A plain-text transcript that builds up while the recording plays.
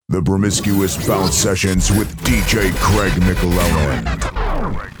The Promiscuous Bounce Sessions with DJ Craig McLellan.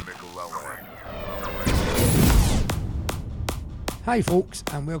 Hi folks,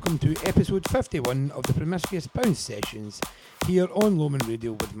 and welcome to episode 51 of the Promiscuous Bounce Sessions here on Lomond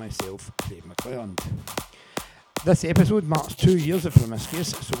Radio with myself, Craig McLellan. This episode marks 2 years of Promiscuous,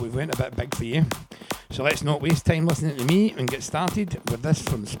 so we went a bit big for you. So let's not waste time listening to me and get started with this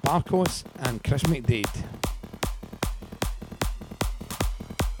from Sparkos and Chris McDade.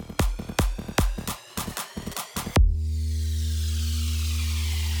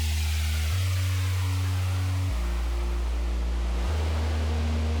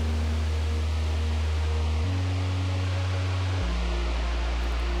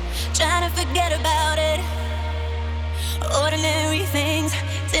 Trying to forget about it. Ordinary things,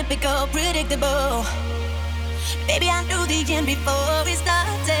 typical, predictable. Baby, I knew the end before we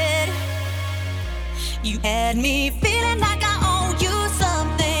started. You had me feeling like I owe you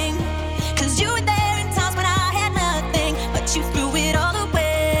something, 'cause you were there in times when I had nothing, but you threw it all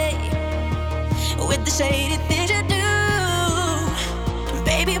away with the shady things you do.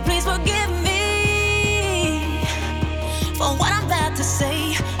 Baby, please forgive me for what I'm about to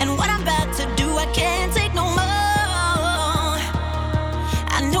say and what I'm about to do. I can't take no more.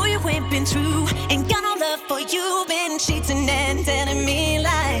 I know you ain't been true, ain't got no love for you. Been cheating and telling me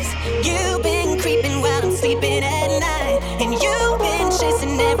lies. You've been creeping while I'm sleeping at night, and you've been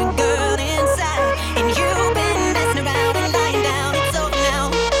chasing every girl inside, and you've been messing around and lying down. It's over now.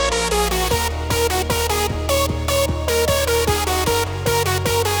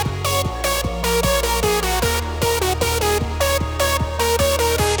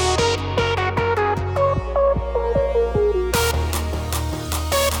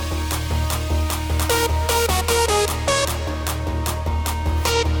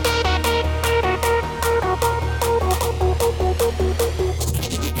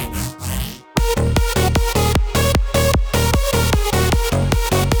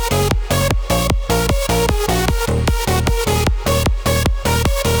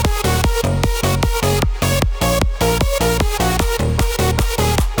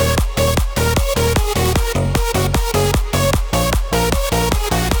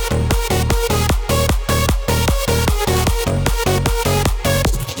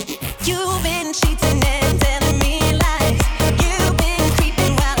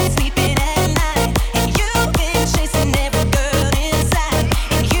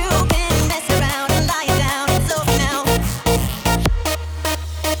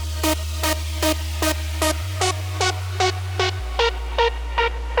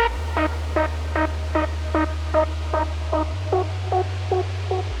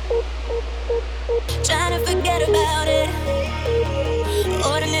 Trying to forget about it.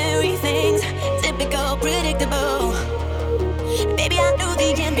 Ordinary things, typical, predictable. Baby, I knew the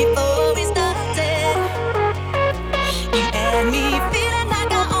end before we started. You had me feeling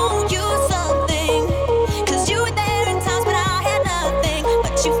like I owe you something, 'cause you were there in times when I had nothing,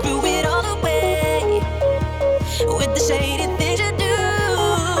 but you threw it all away with the shady things you do.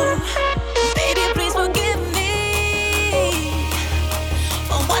 Baby, please forgive me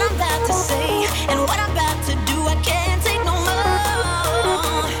for what I'm about to say and what I'm about to do. I can't take no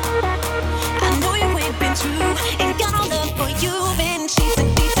more. I know you ain't been true, ain't got no love for you. Been cheating,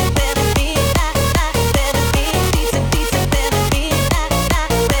 beating,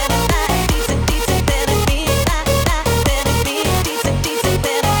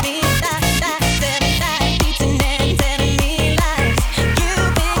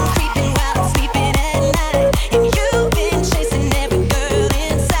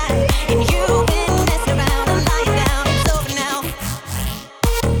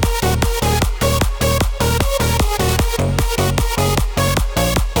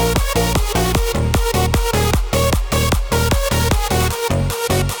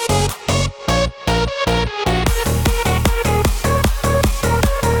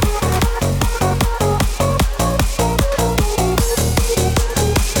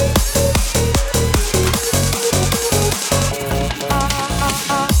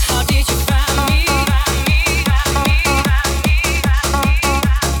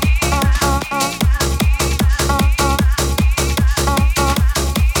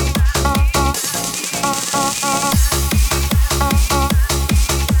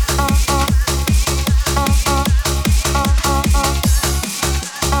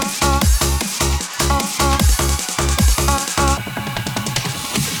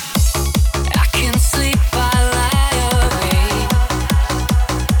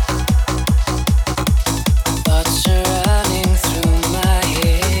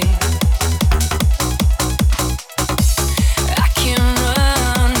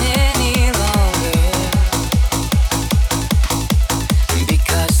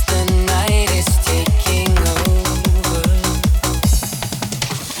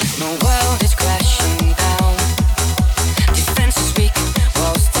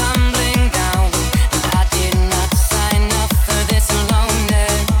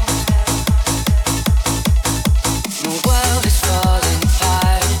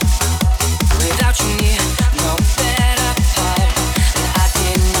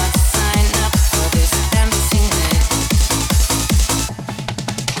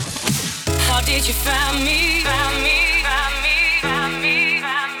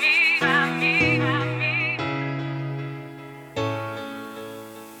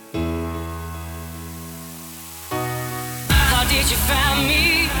 did you find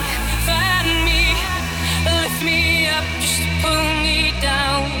me? Find me, lift me up, just pull me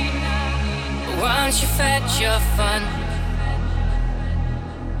down. Once you've had your fun,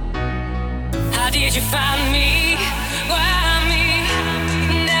 how did you find me? Why me?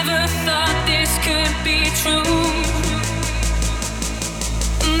 Never thought this could be true.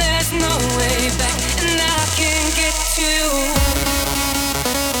 There's no way back, and I can't get to you.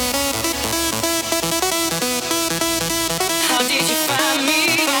 How did you find me?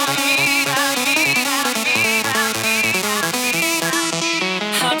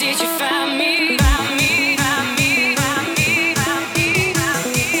 How did you find me?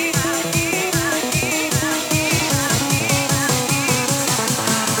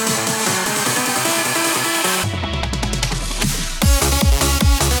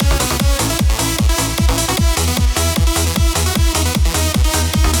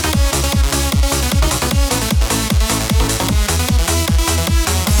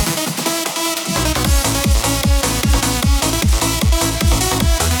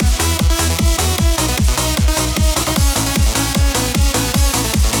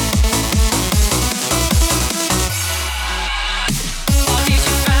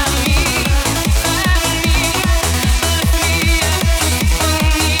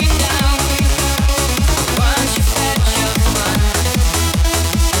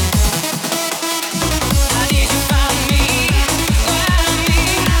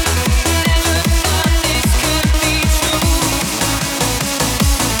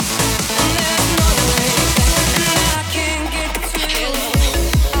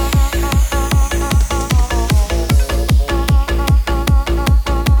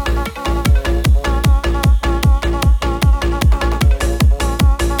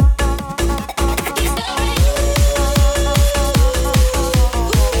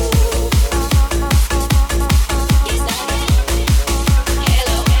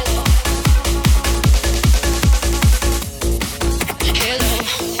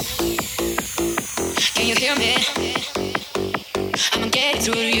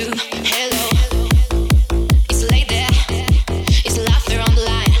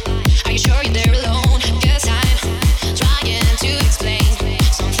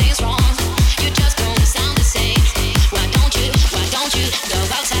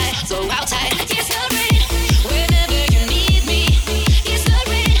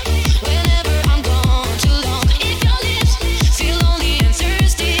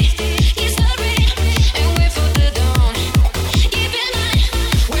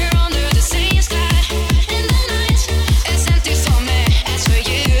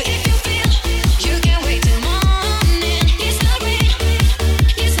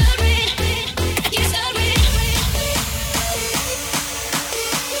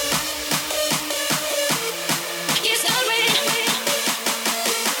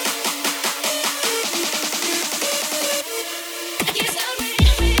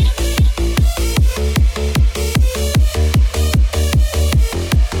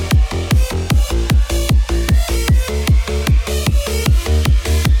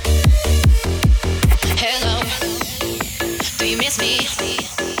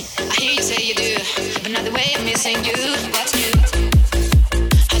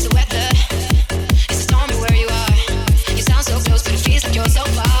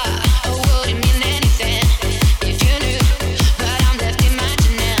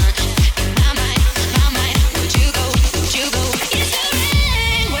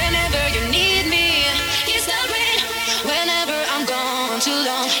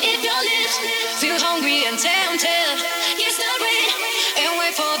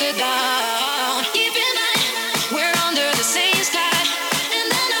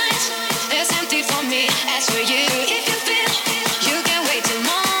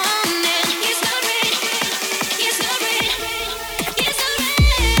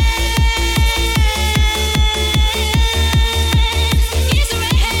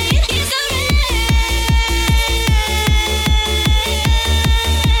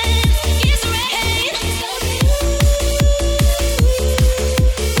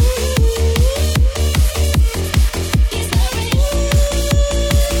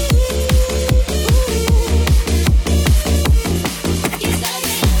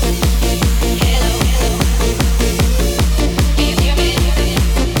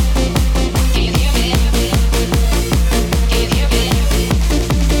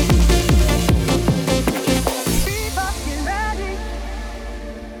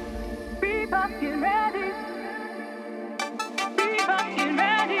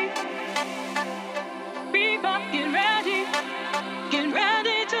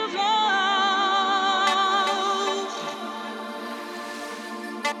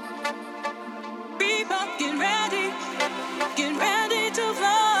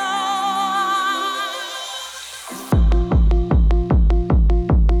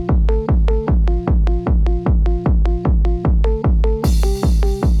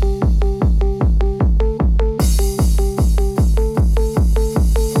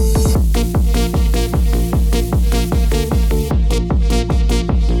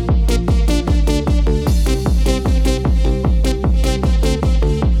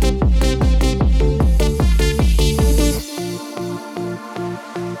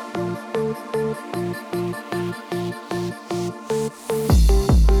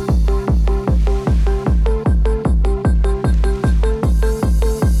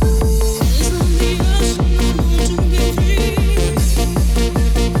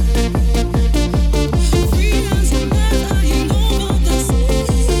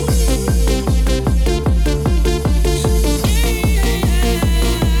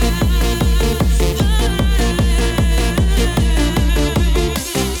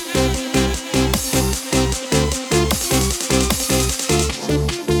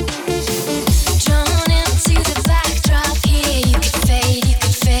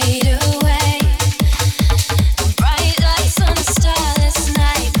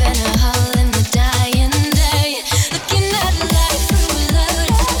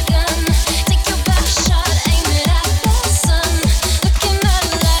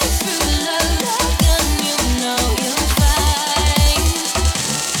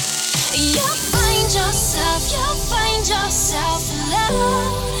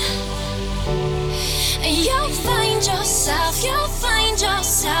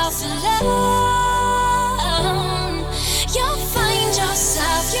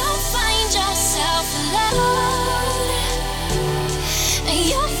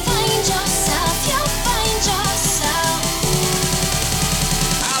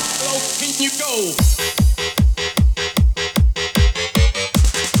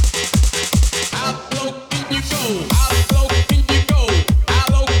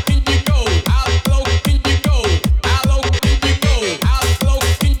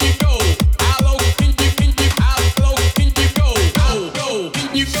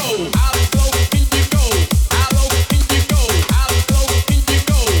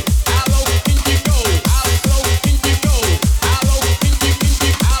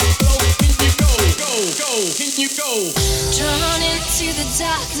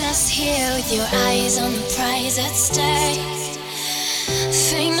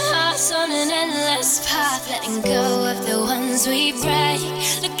 Faint hearts on an endless path, letting go of the ones we break.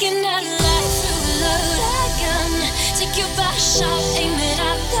 Looking at life through a loaded gun. Take your best shot, aim it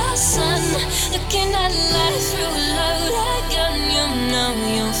at the sun. Looking at life through a loaded gun. You know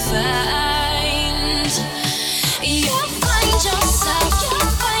you'll find. You'll find yourself. You'll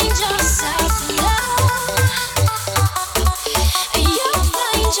find yourself alone. You'll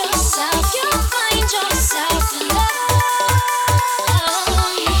find yourself. You'll find yourself alone.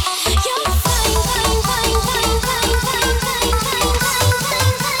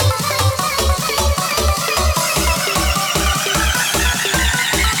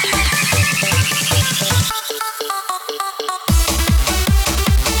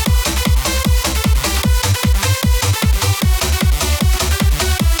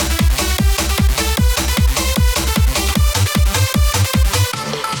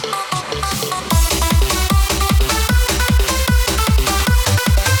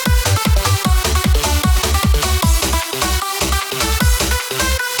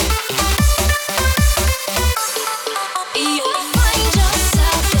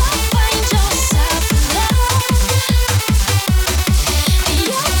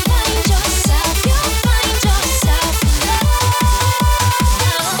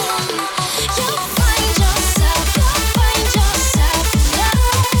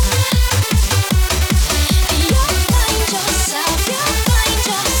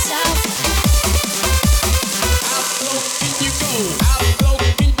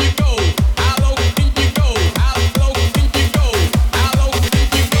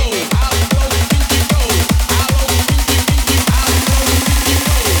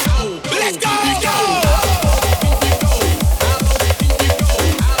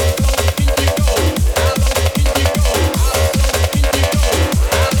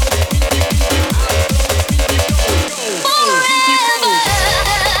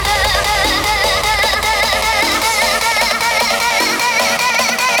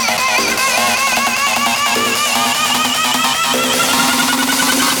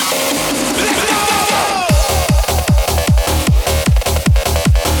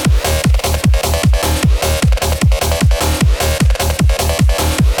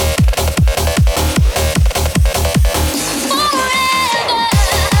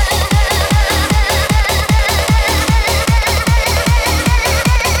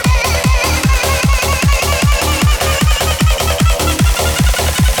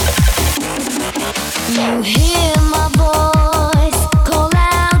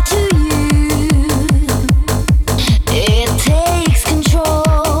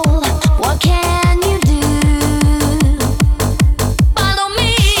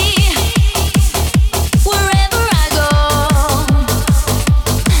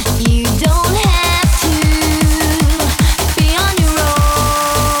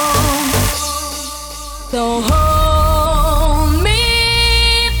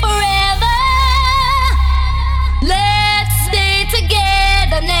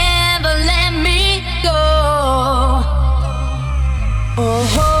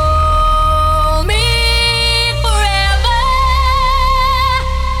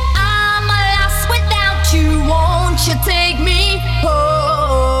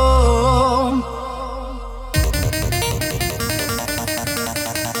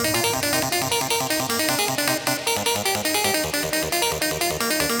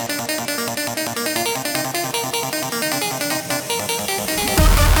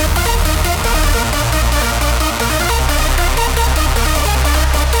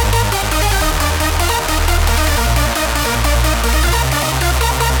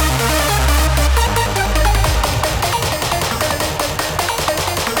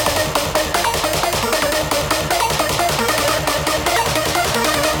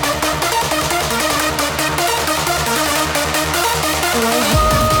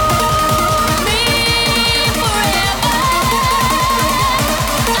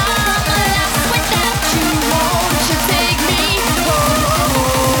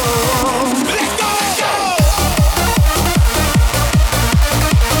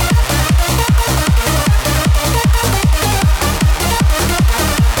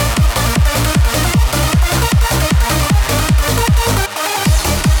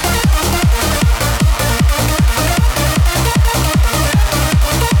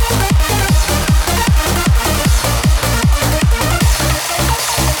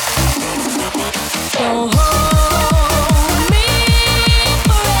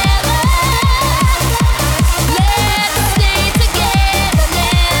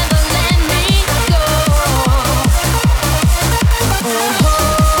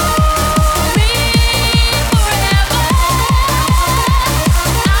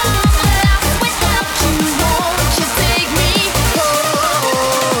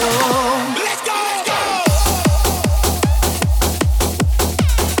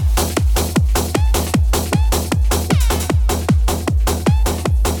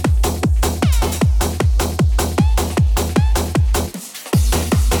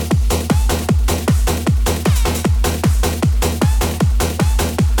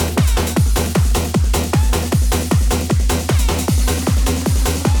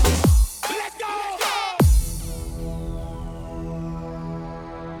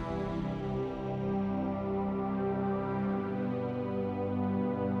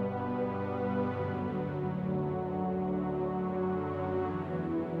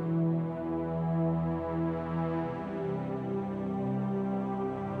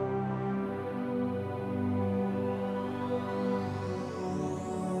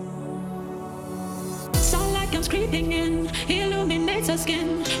 creeping in, illuminates our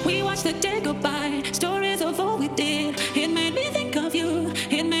skin. We watch the day go by, stories of all we did. It made me think of you,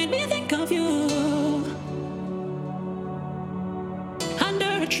 it made me think of you.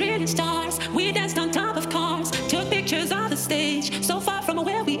 Under a trillion stars, we danced on top of cars, took pictures of the stage, so far from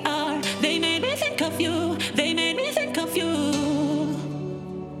where we are. They made me think of you, they made me think of you.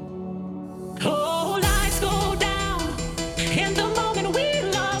 Oh, lights go down in the moment we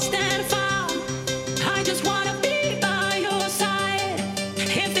lost and found. I just wanna be by your side.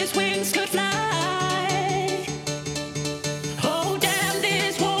 If these wings could fly,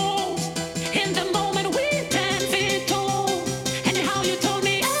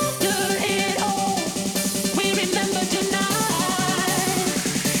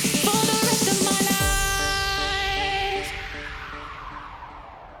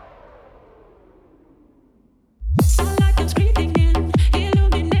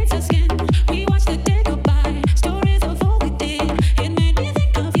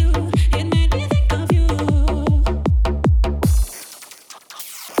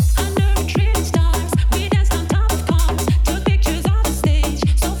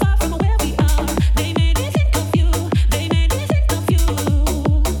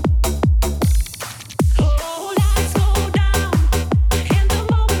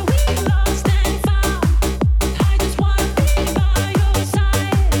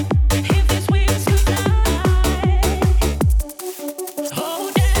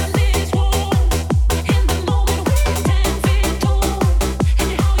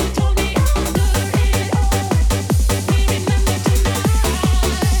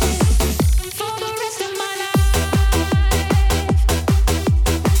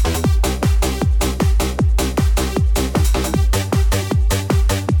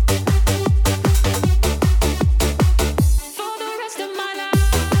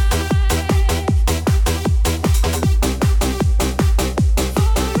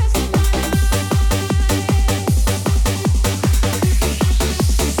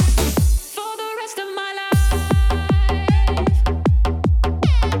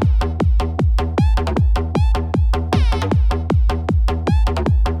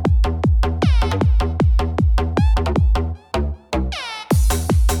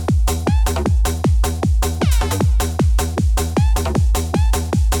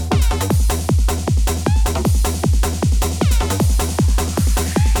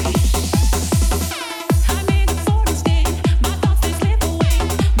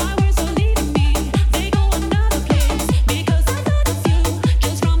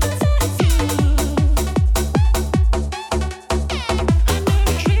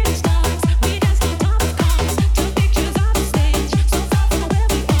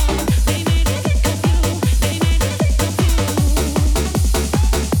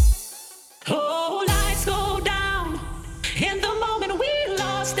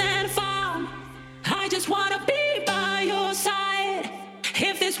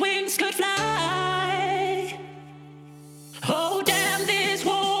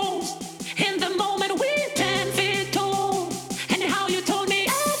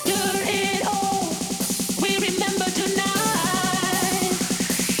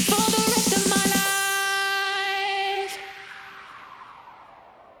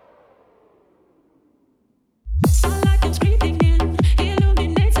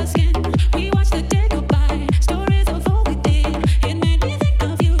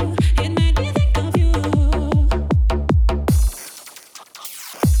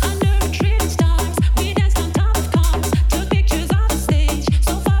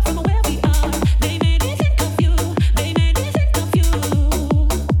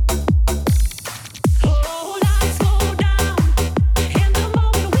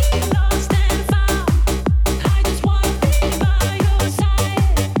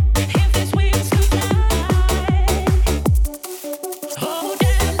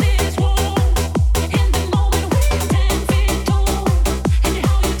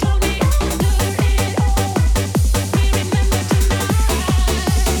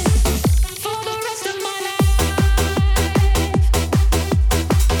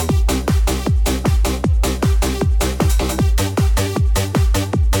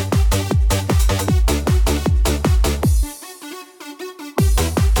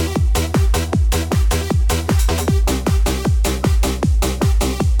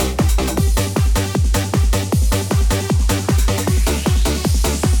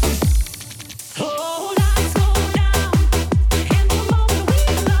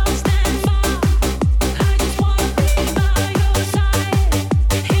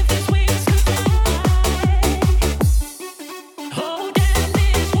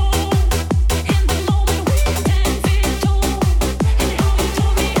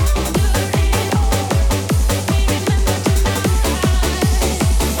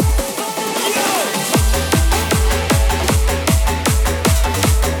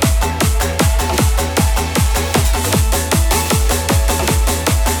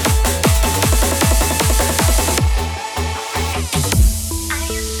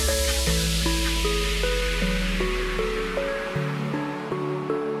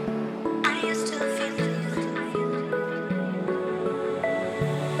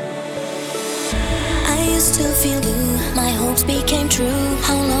 used to feel you, my hopes became true.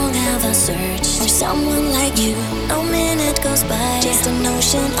 How long have I searched for someone like you? No minute goes by, just a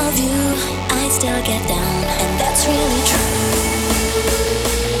notion of you. I still get down, and that's really true.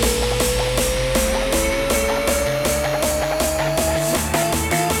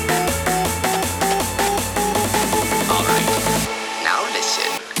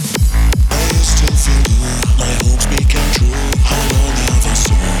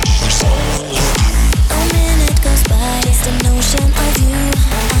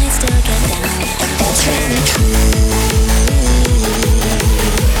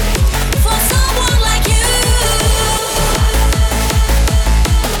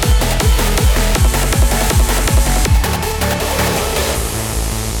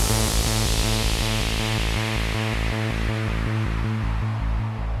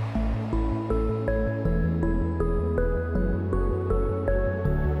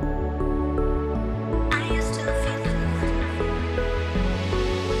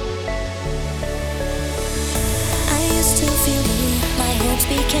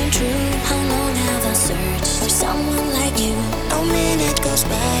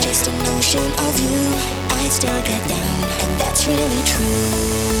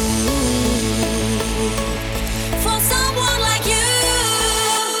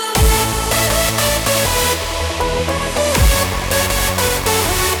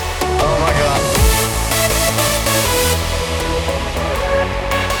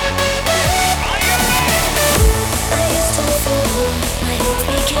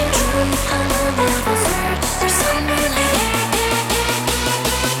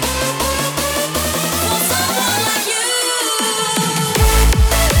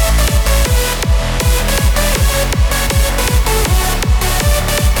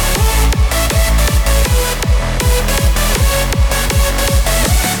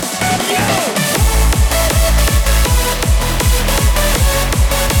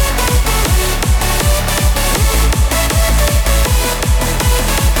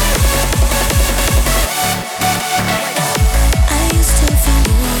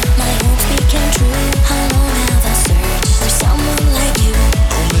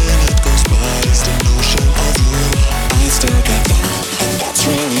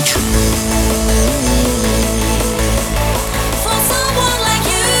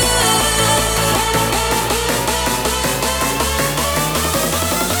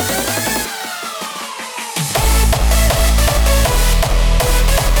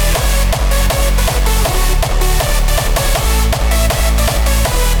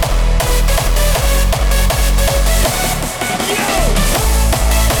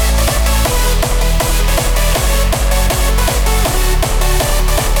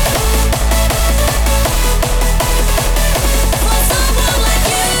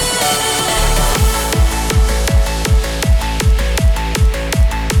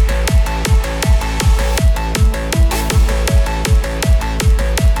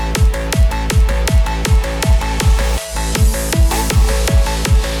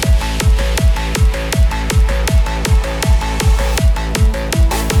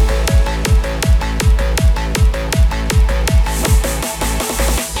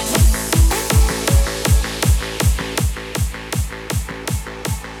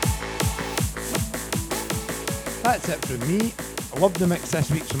 That's it from me. I love the mix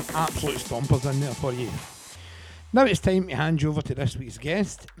this week, some absolute stompers in there for you. Now it's time to hand you over to this week's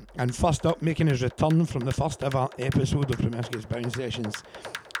guest, and first up, making his return from the first ever episode of Promiscuous Bounce Sessions,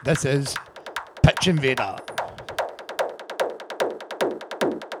 this is Pitch Invader.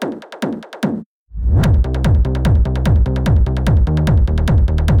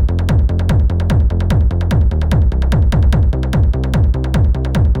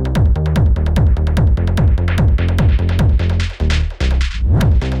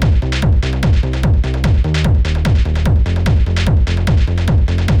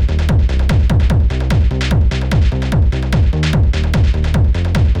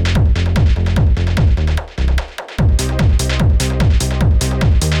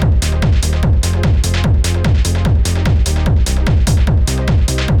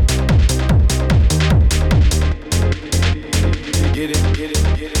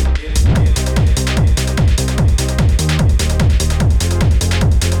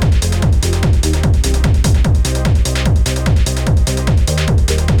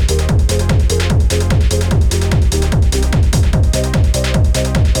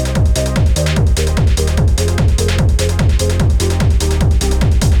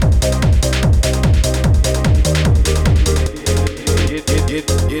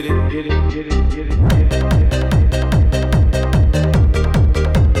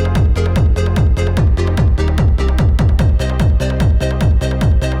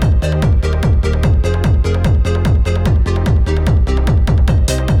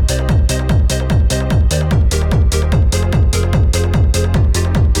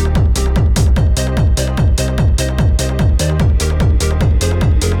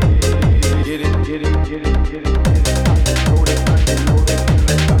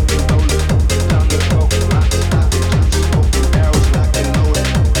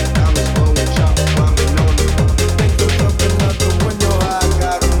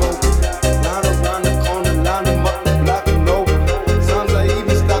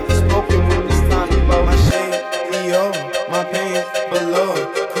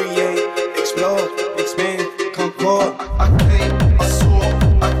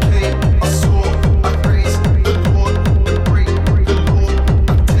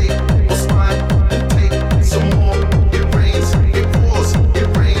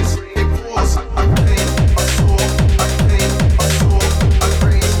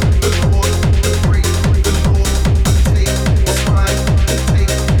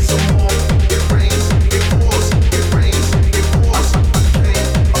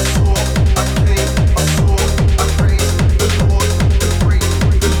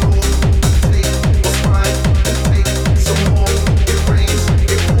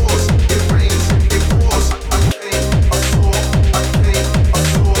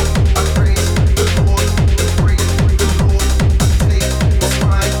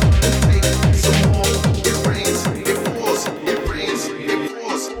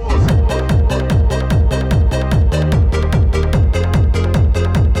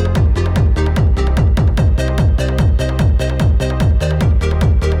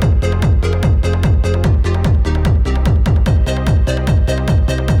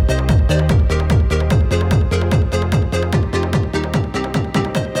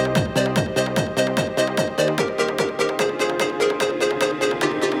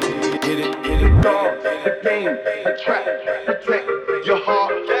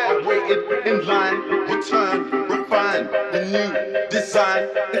 design,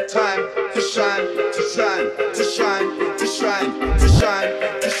 the time to shine, to shine, to shine, to shine, to shine,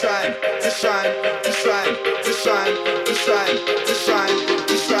 to shine, to shine, to shine, to shine, to shine, to shine,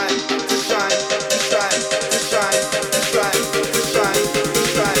 to shine, to shine, to shine, to shine, to shine, to shine, to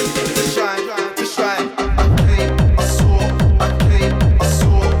shine, to shine, to shine. I came, I saw, I came, I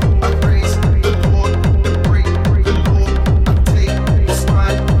saw, I praise the Lord, the break, the Lord. I take what's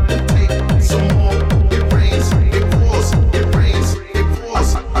mine and take some more. It rains, it pours, it rains, it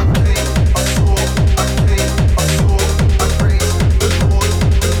pours. I came, I saw, I came, I saw, I praise the Lord,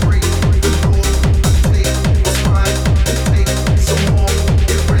 the break, the Lord. I take what's mine and take some more.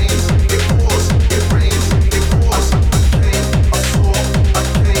 It rains, it pours, it rains, it pours. I came, I saw, I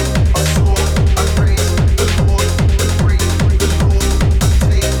came, I saw, I praise the Lord, the break, the Lord. I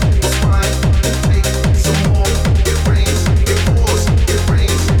take what's mine and take some more. It rains, it pours, it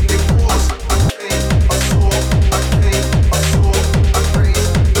rains, it pours. I came, I saw, I came, I saw, I praise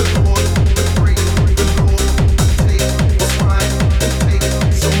the Lord, the break, the Lord. I take what's mine and take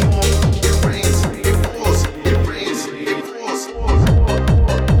some more. It rains, it pours, it rains, it pours.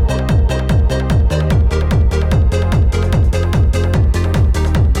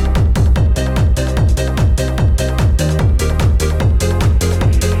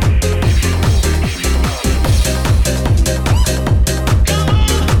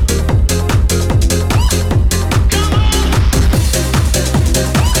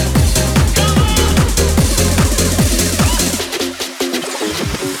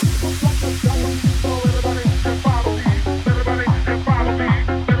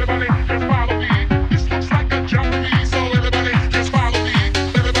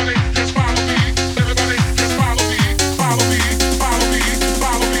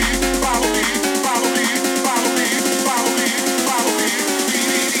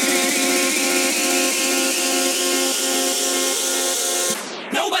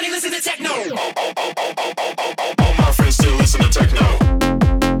 Nobody listen to techno. All my friends still listen to techno.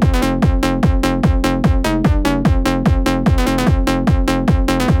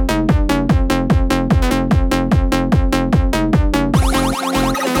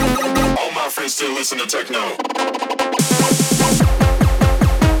 All my friends still listen to techno.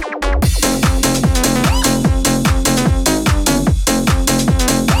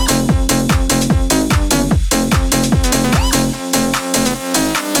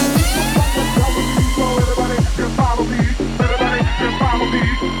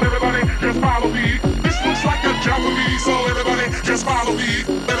 Just follow me,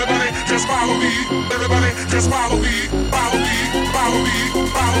 everybody, just follow me, everybody, just follow me, follow me, follow me,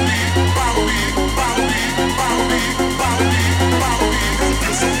 follow me, follow me, follow me, follow me, follow me, follow me.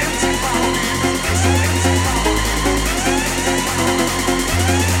 You're so empty, follow me, you're so empty, follow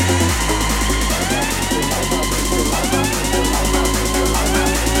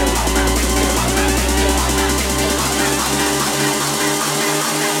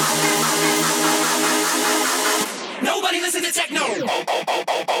Nobody listen to techno.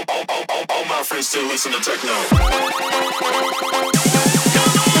 All my friends still listen to techno.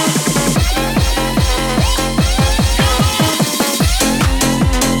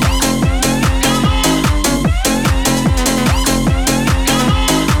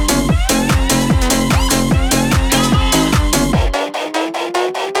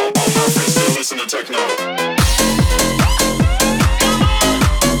 Listen to techno.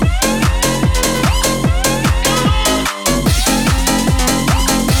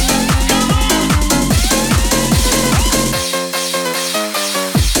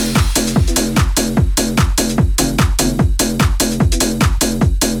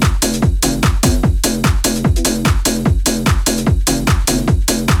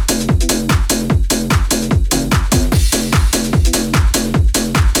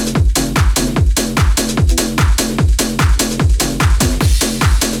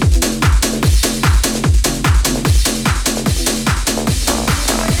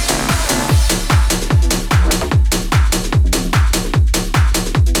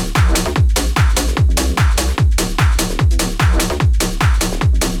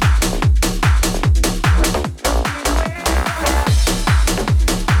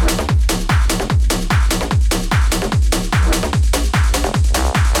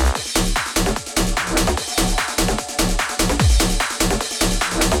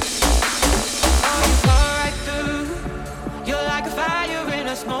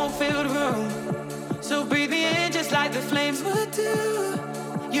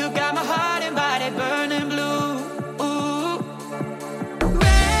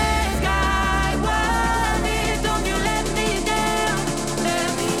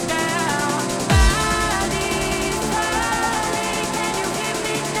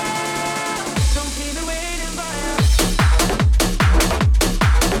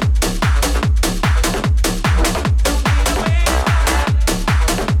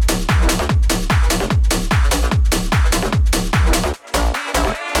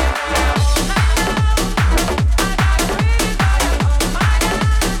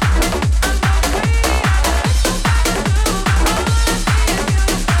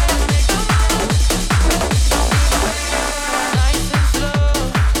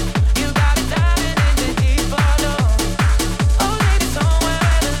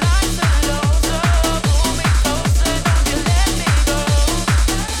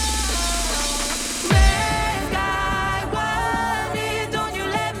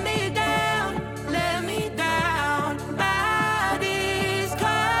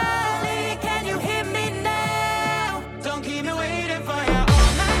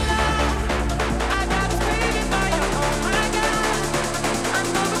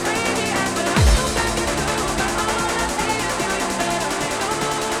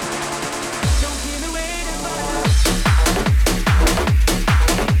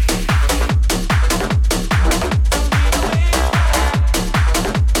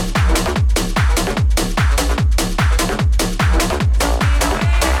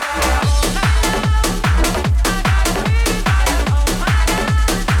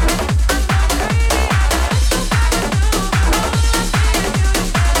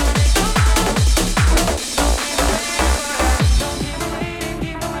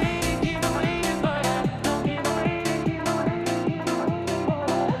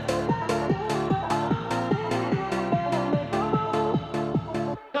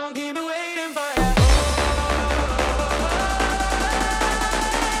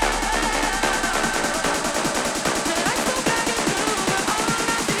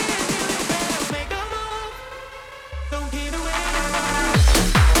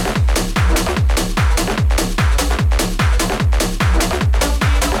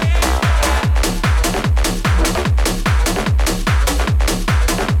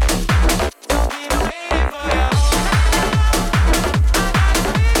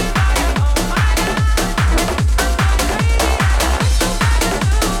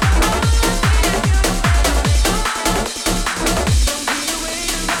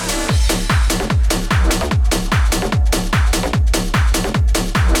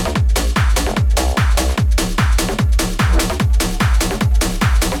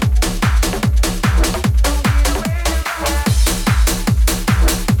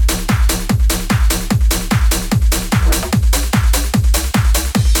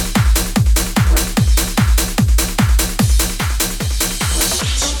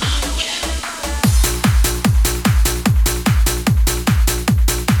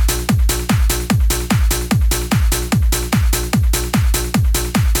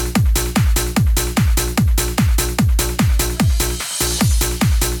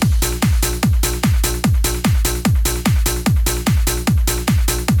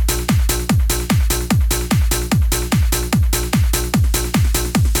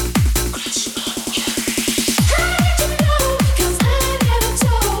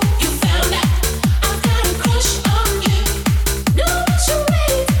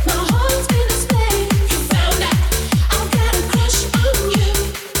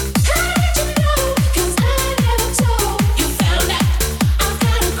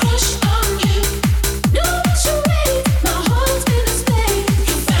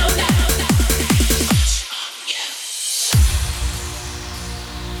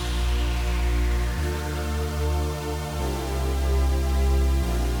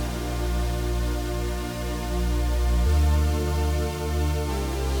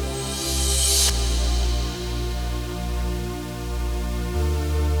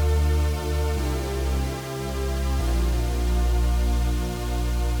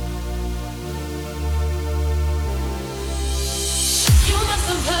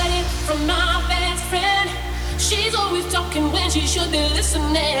 talking when she should be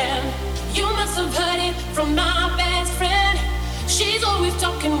listening. You must have heard it from my best friend. She's always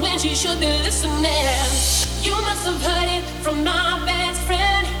talking when she should be listening. You must have heard it from my best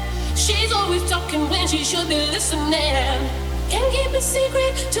friend. She's always talking when she should be listening. Can't keep a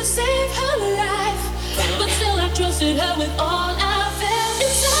secret to save her life, but still I trusted her with all I felt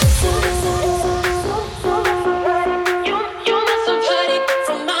inside. You must have heard it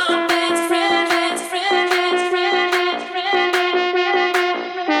from my best friend, best friend, best friend, best friend.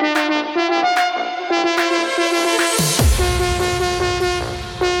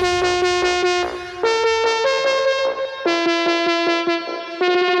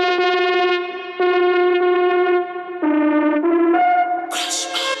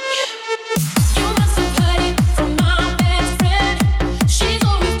 You must have heard it from my best friend. She's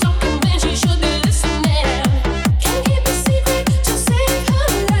always talking when she should be listening. Can't keep a secret to save her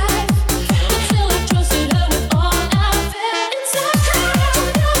life, but still I trusted her with all I felt inside. I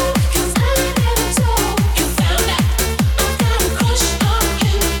don't know, 'cause I never told. You found out I've got a crush on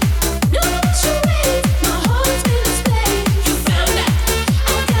you. No matter what, my heart's been displayed. You found out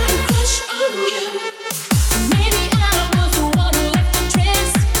I've got a crush on you. Maybe I was the one who left the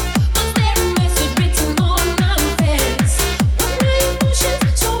trace. Was there a message written on my face? Were my emotions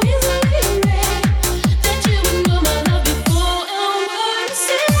so easily read that you would know my love before a word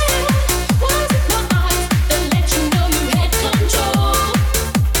said? Was it my eyes that let you know you had control?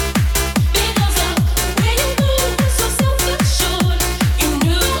 Because the way you moved was so self-assured, you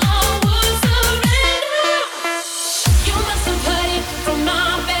knew I would surrender. You must have heard it from my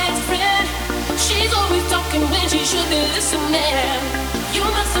best friend. She's always talking when she should be listening. You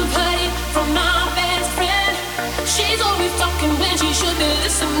must have heard it from my best friend. She's always talking when she should be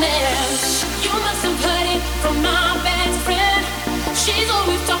listening. You must have heard it from my best friend. She's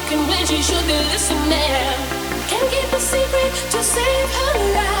always talking when she should be listening. Can't keep a secret to save her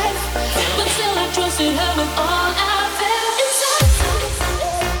life, but still I trusted her with all I felt inside.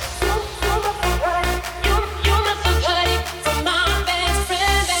 You must have heard it from my best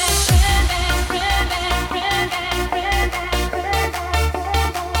friend, best friend, best friend, best friend, best friend, best friend.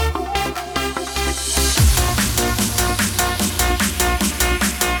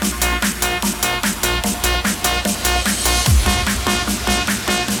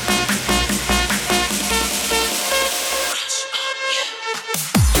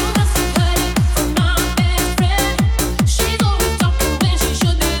 You must have heard it from my best friend. She's always talking when she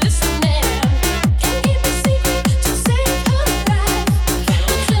should be listening. Can't keep a secret to save her life,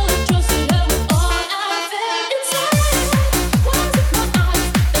 but still I trusted her with all I felt inside. Was it my eyes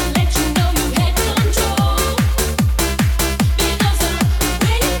that let you know you had control? Because the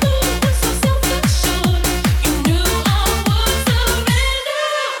way you moved was so self-assured, you knew I would surrender.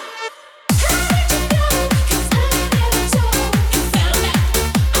 How did you know? 'Cause I never told. You found out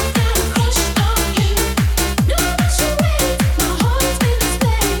I've got a crush on you. No matter what, my heart's been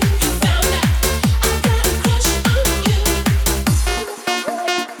displayed. You found out I've got a crush on you.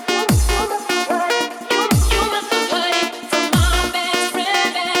 You must have heard it from my best friend,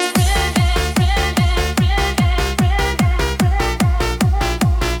 best friend, best friend, best friend, best friend,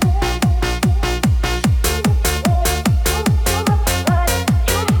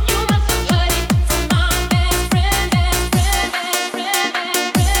 You must have heard it from my best friend, best friend,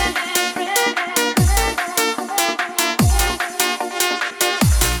 best friend,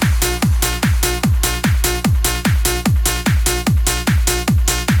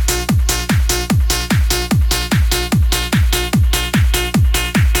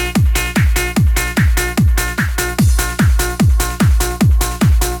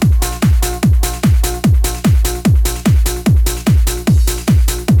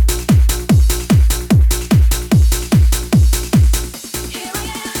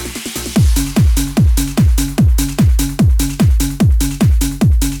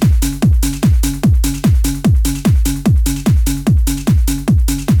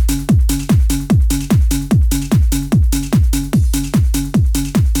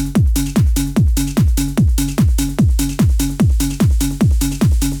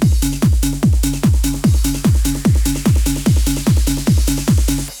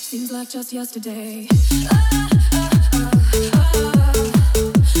 seems like just yesterday.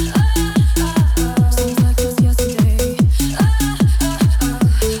 Seems like just yesterday.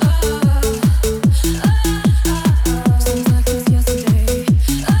 Seems like just yesterday.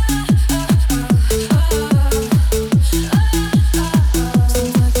 Seems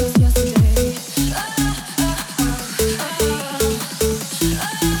like just yesterday.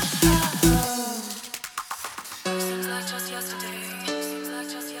 Seems like just yesterday. Seems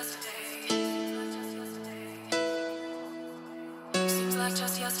like just yesterday. like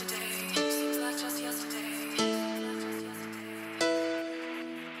just yesterday. Seems like just yesterday.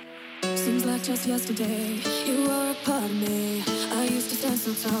 Seems like just yesterday. You were a part of me. I used to stand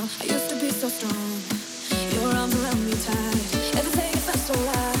so tall. I used to be so strong. Your arms around me tight. Everything felt so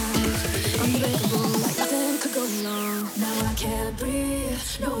light. Unbreakable, like nothing could go wrong. Now I can't breathe.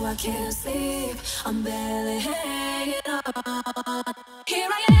 No, I can't sleep. I'm barely hanging on. Here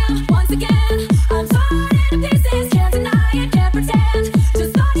I am once again. I'm torn into pieces. Can't deny it, can't pretend.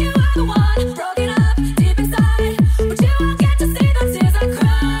 Just thought you were the one. Broken up deep inside, but you won't get to see the tears I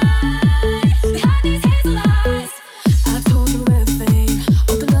cry behind these hazel eyes. I told you everything,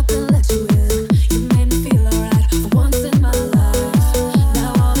 opened up and let you in. You made me feel alright for once in my life.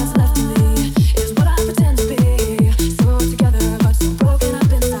 Now all that's left of me is what I pretend to be. So together but so broken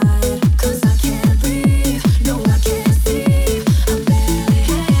up inside. 'Cause I can't breathe, no I can't see. I'm barely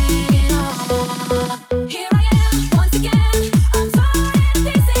hanging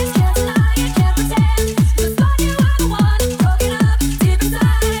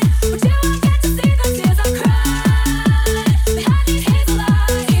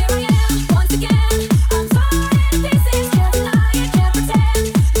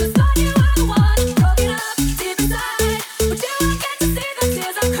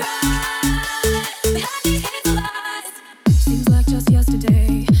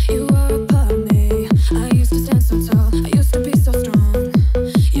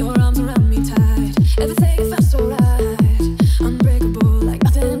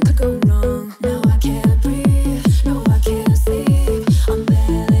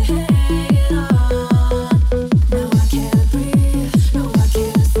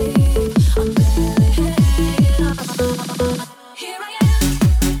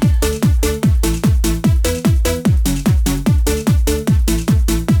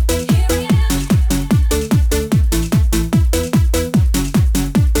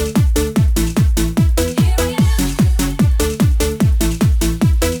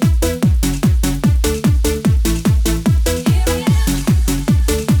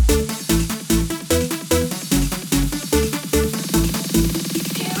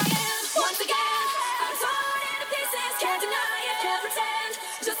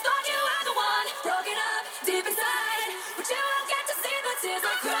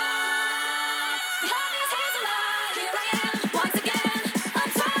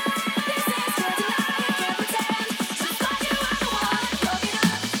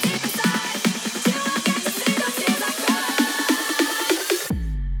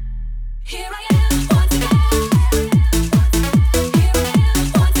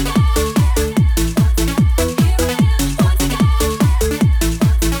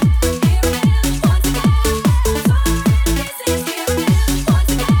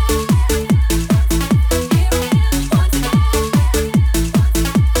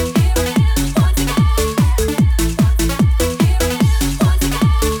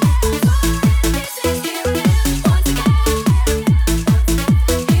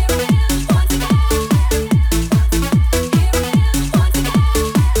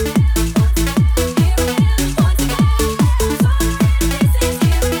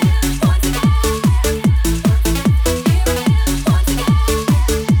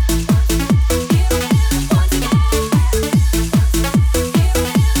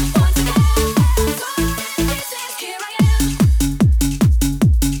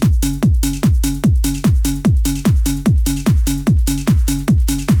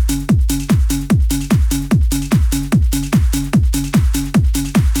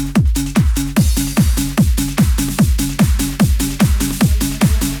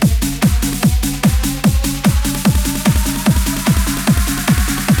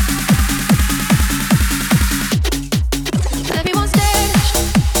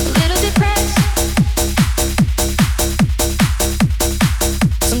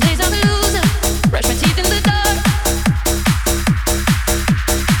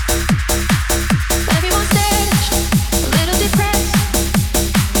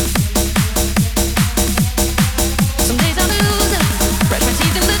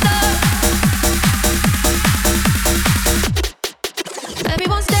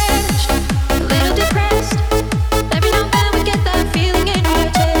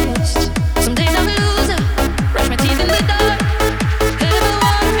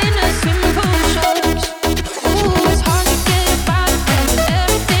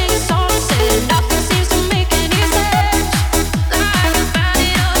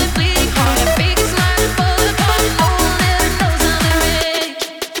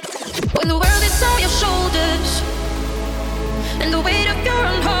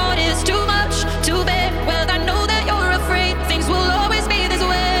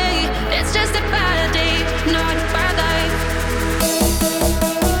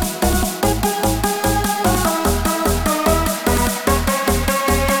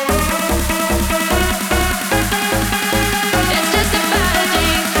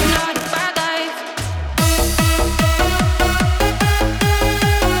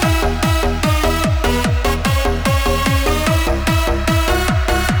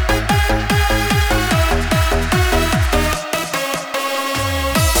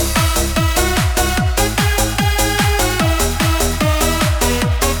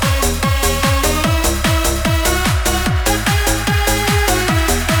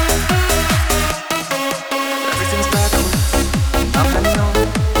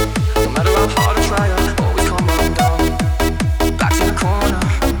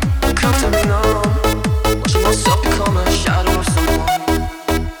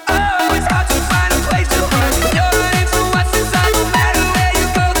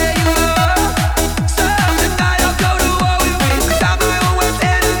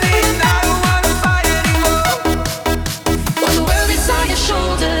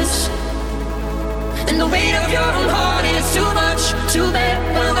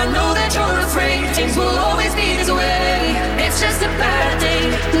things will always be this way. It's just a bad day,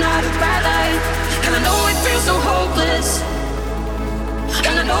 not a bad life. And I know it feels so hopeless.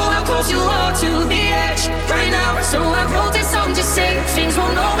 And I know how close you are to the edge right now. So I wrote this song to say things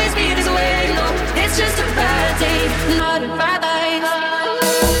won't always be this way. No, it's just a bad day, not a bad life.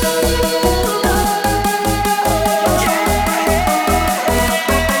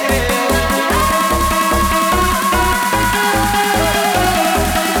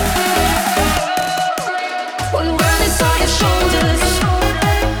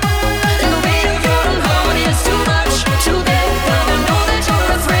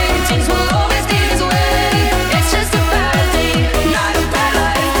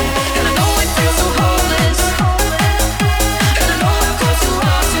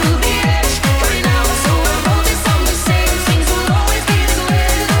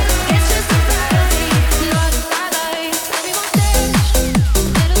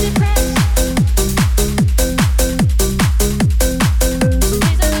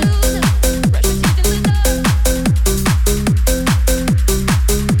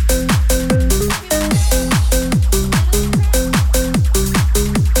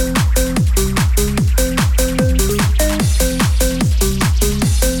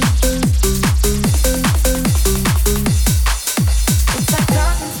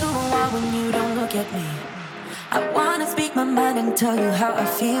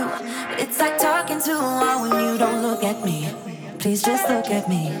 Please just look at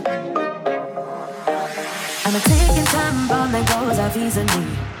me. I'm a ticking time bomb that goes off easily.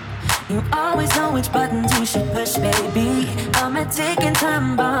 You always know which buttons you should push, baby. I'm a ticking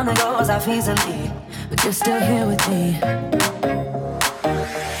time bomb that goes off easily, but you're still here with me.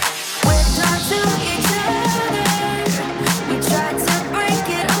 We're drawn to each other. We try to break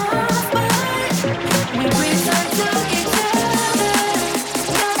it off, but we return to each other.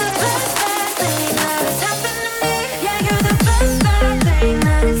 You're the best bad thing that has happened to me. Yeah, you're the best bad thing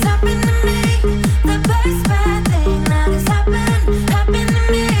that has happened to me. The best bad thing that has happened to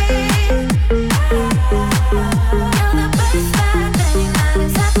me. You're the best bad thing that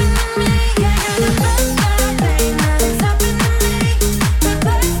has happened to me. Yeah, you're the best bad thing that has happened to me. The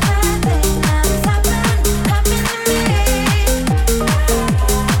best bad thing that has happened to me.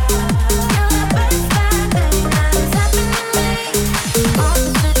 You're the best bad thing that has happened to me.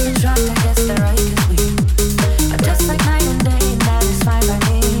 Opposites attract, I guess they're right, 'cause we are just like night and day, and that is fine by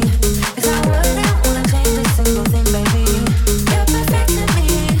me. 'Cause I wouldn't wanna change a single thing, baby. You're perfect to me,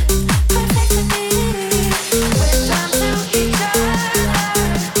 perfect to me. We're drawn to each other.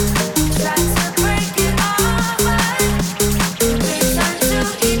 Try to break it off, but we turn to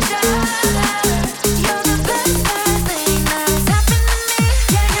each other. You're the best bad thing that has happened to me.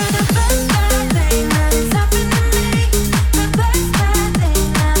 Yeah, you're the best bad thing that has happened to me. The best bad thing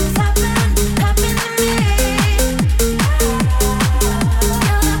that has happened to me.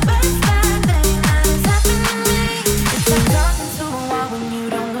 You're the best bad thing that has happened to me. It's like talking to a wall when you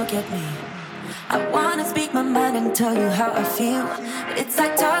don't look at me. I wanna speak my mind and tell you how I feel, but it's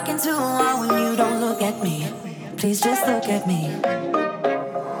like talking to a wall when you don't look at me. Please just look at me.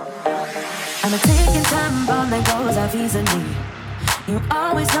 I'm a ticking time bomb that goes off easily. You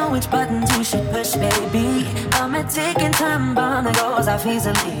always know which buttons you should push, baby. I'm a ticking time bomb that goes off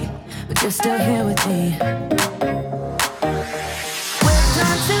easily, but you're still here with me. We're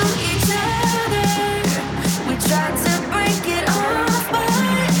drawn to each other. We try to break it off, but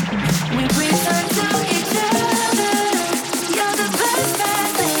we return to each other. You're the best bad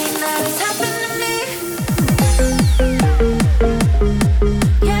thing that has happened to me.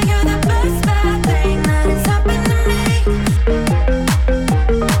 Yeah, you're the best bad thing that has happened to me.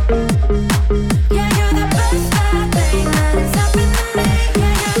 Yeah, you're the best bad thing that has happened to me.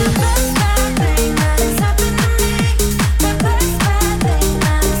 Yeah, you're the best bad thing that has happened to me.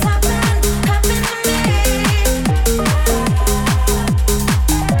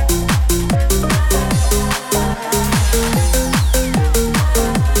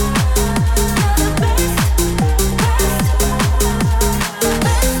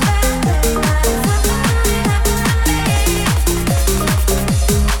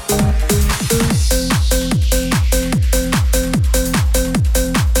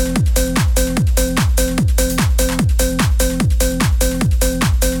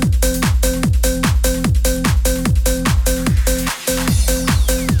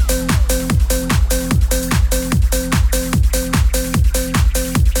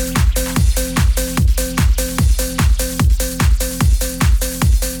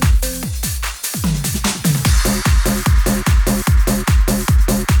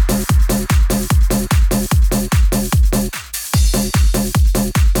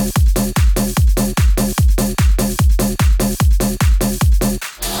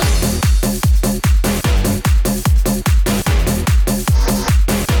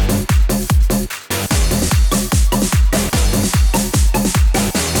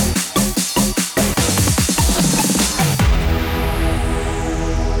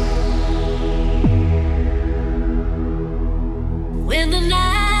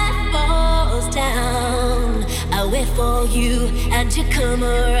 you come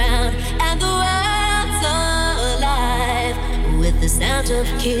around, and the world's alive with the sound of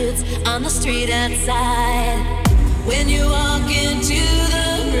kids on the street outside. When you walk into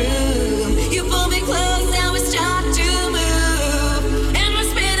the room, you pull me close and we start to move, and we're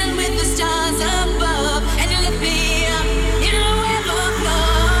spinning with the stars above, and you lift me up in a web of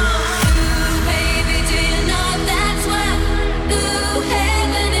love. Ooh, baby, do you know that's what? Ooh,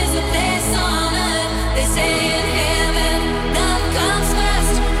 heaven is a place on earth. They say in heaven, love comes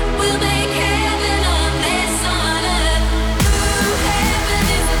first. We'll make heaven a place on earth. Ooh, heaven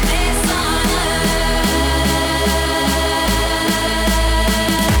is a place on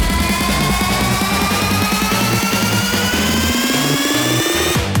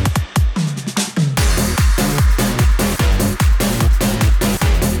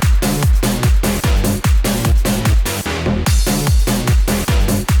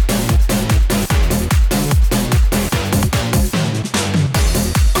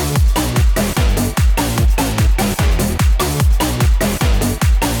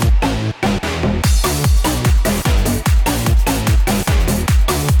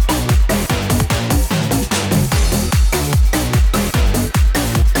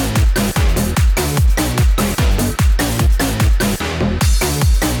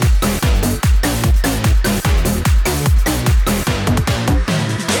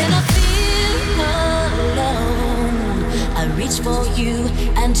When I feel alone, I reach for you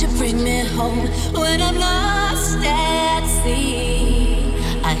and to bring me home. When I'm lost at sea,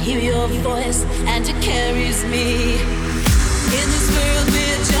 I hear your voice and it carries me. In this world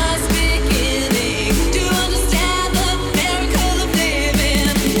we're just beginning to understand the miracle of living.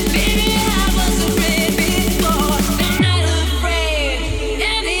 Baby, I was afraid before, I'm not afraid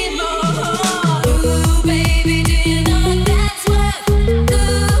anymore. Ooh, baby, do you know that's what?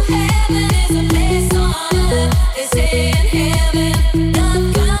 Ooh, heaven is a place on earth. They say in heaven, love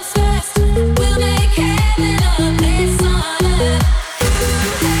comes first. We'll make heaven a place on earth.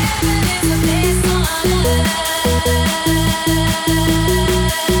 Ooh, heaven is a place on earth.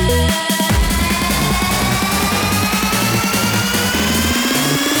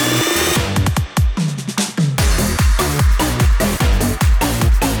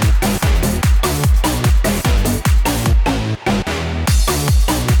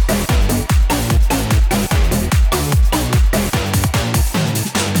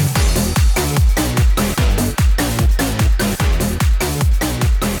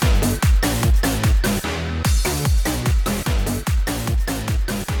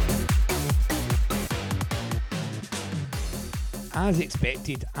 As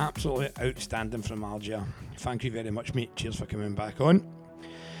expected, absolutely outstanding from Algia. Thank you very much, mate. Cheers for coming back on.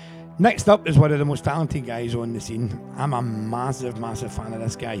 Next up is one of the most talented guys on the scene. I'm a massive, massive fan of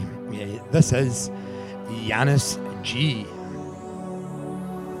this guy. Yeah, this is Yanis G.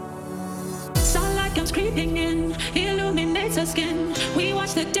 Sunlight comes creeping in, illuminates our skin. We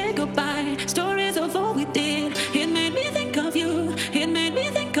watch the day go by, stories of all we did. It made me think of you, it made me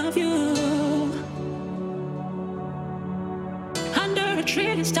think of you. Under a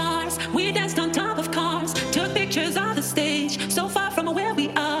trillion stars, we danced on top of cars, took pictures of the stage, so far from where we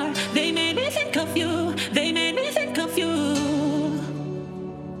are. They made me think of you, they made me think of you.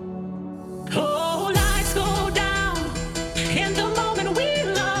 Oh, lights go down in the moment we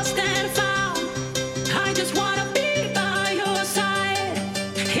lost and found. I just wanna be by your side,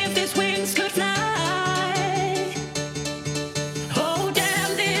 if these wings could fly. Oh,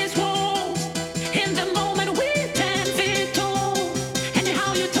 damn these walls, in the moment we 10 feet tall. And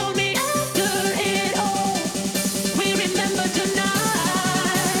how you told me after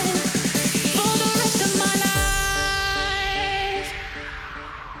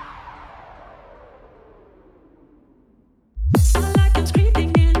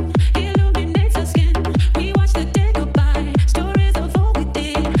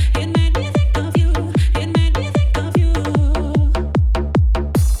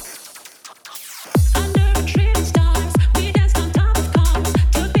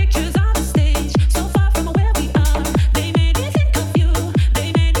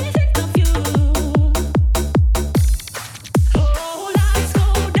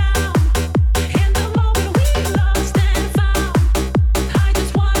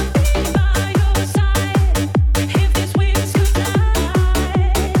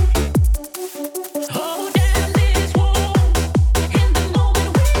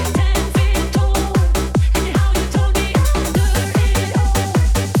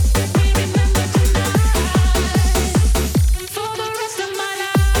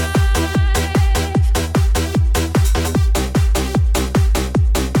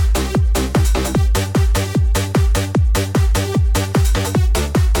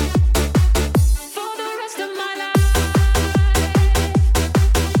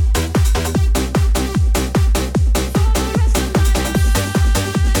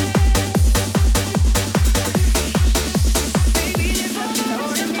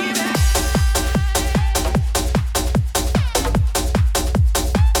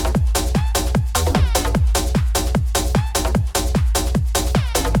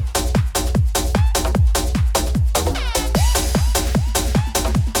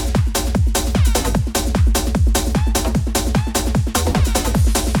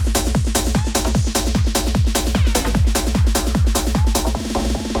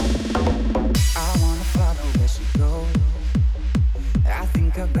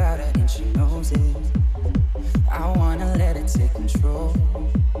knows it. I wanna let it take control.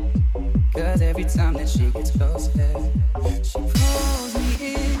 Cause every time that she gets closer, she pulls me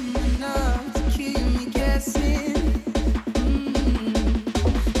in enough to keep me guessing.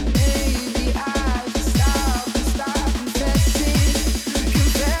 Maybe I should stop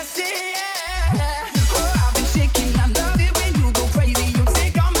confessing, yeah. Oh, I've been shaking, I love it when you go crazy. You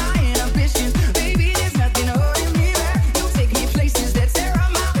take all my inhibitions, baby, there's nothing holding me back. You take me places that tear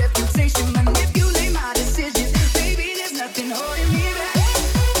up my reputation, manipulate my decisions, baby, there's nothing holding me back.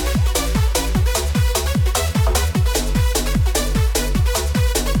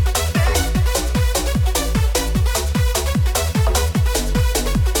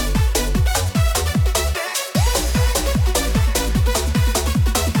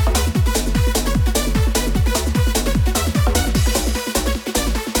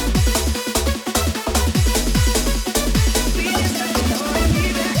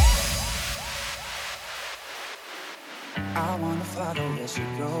 I wanna follow where she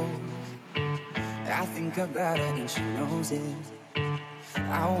goes. I think about her and she knows it.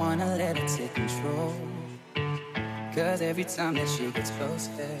 I wanna let her take control. Cause every time that she gets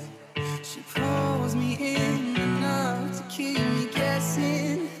closer, she pulls me in enough to keep me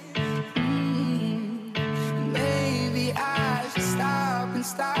guessing. Maybe I should stop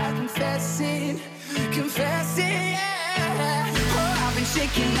confessing, yeah. Oh, I've been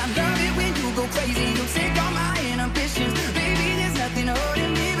shaking, I love it when you go crazy. You take all my inhibitions, baby, there's nothing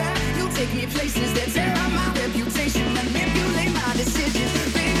holding me back. You take me places that tear up my reputation, manipulate my decisions,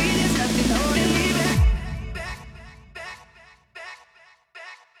 baby, there's nothing holding me back.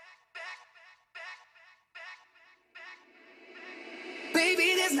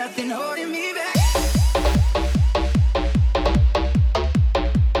 Baby, there's nothing holding me back.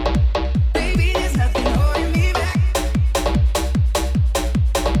 Baby, there's nothing holding me back.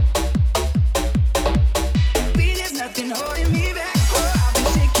 Baby, there's nothing holding me back. Oh, I've been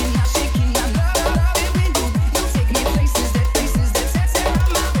shaking, I love it when you take me places that tear up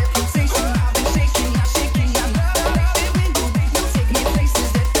my reputation. I've been shaking, I love it when you take me places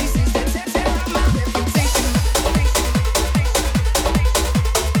that tear up my reputation.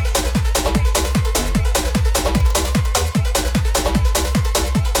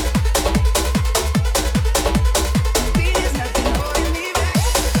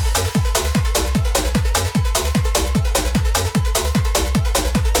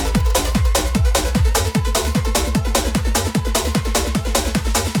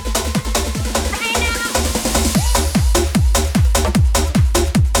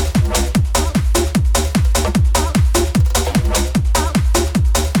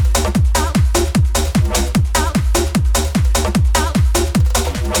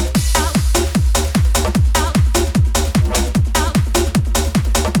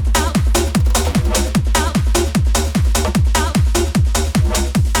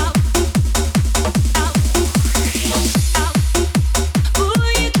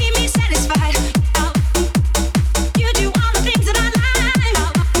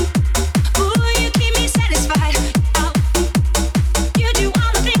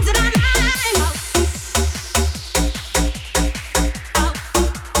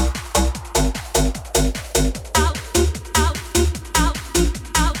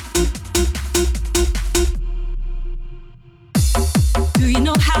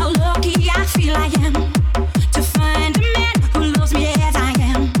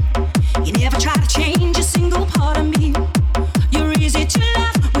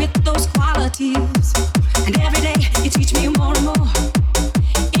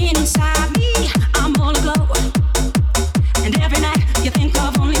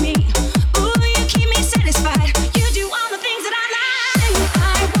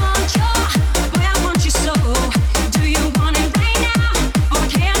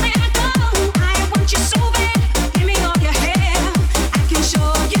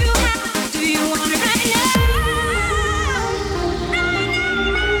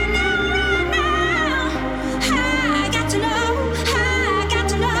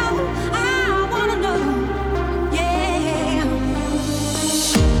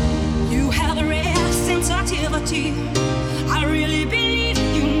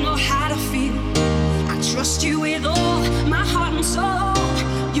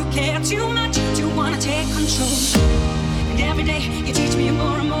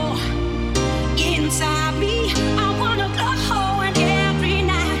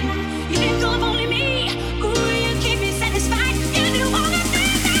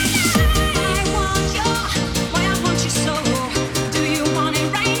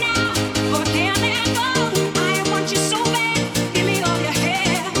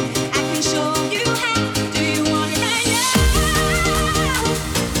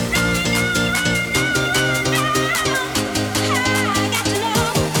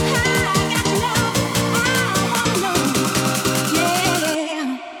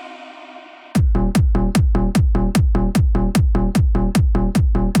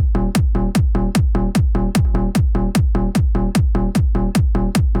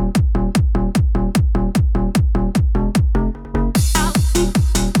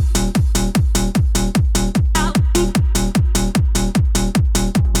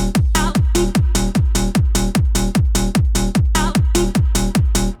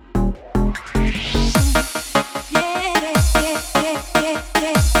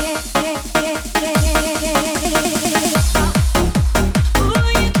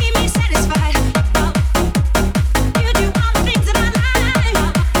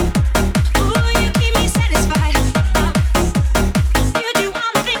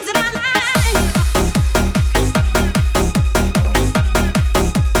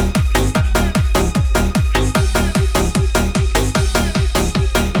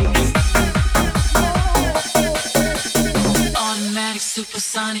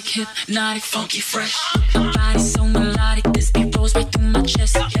 Supersonic, hypnotic, funky, fresh. Her body so melodic, this beat rolls right through my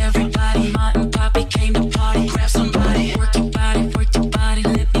chest. Everybody, mom and poppy came to party. Grab somebody, work your body,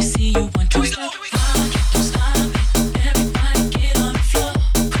 let me see you one, two, step. Don't stop it, everybody get on the floor.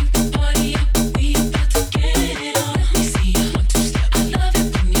 Crank the party up, we about to get it on. Let me see you one, two, step. I love it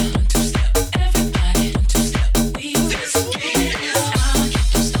when you one, two, step. Everybody, one, two, step. We about to get it on.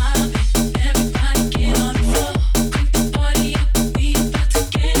 Don't stop it, everybody get on the floor. Crank the party up, we about to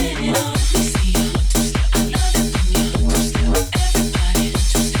get it on. Let me see you one, two, step. I love it when you one, two, step. Everybody, one,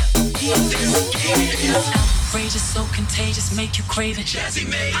 two, step. We about to get it on. Outrageous, so contagious, make you crave it. Jazzy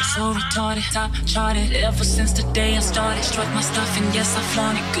made so retarded, top charted. Ever since the day I started, struck my stuff and yes I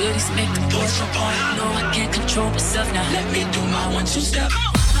flaunt it. Goodies make the boys jump on it. No, I can't control myself now. Let me do my one, two, step.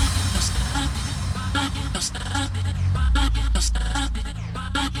 Don't stop it, don't stop it, don't stop it, don't stop it,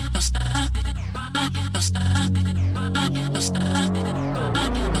 don't stop it, don't stop it, don't stop it.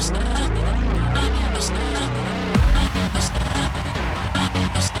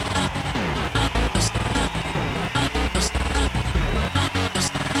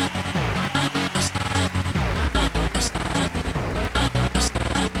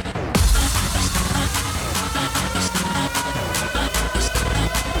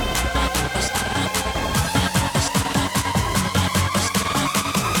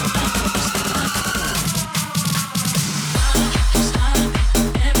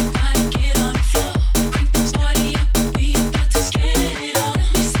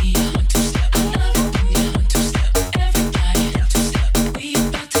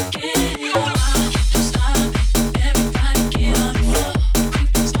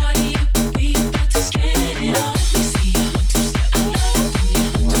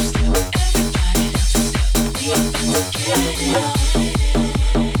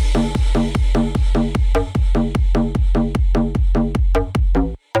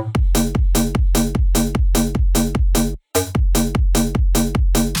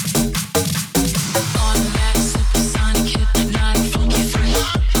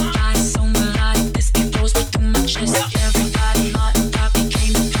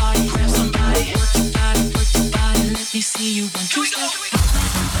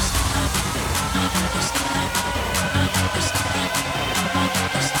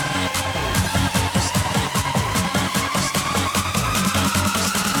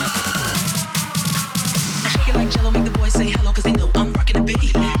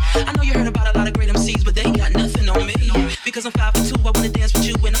 Because I'm 5'2", I wanna dance with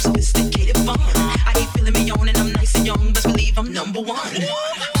you and I'm sophisticated fun. I keep feeling me on and I'm nice and young, best believe I'm number one.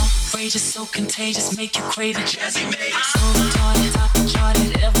 Outrageous, so contagious, make you crave it. Jazzy made so retarded, top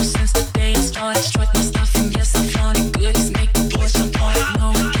charted. Ever since the day I started, struck my stuff and yes I flaunt it. Goodies make the boys jump on it.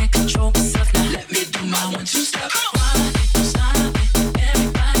 No, I can't control myself now. Let me do my one, two, step. Don't stop it,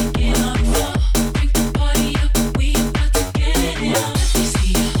 everybody get on the floor. Crank the party up, we about to get it on. Let me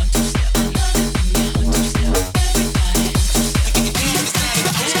see you one, two, step. I love it when you one, two, step. Everybody, one, two, step.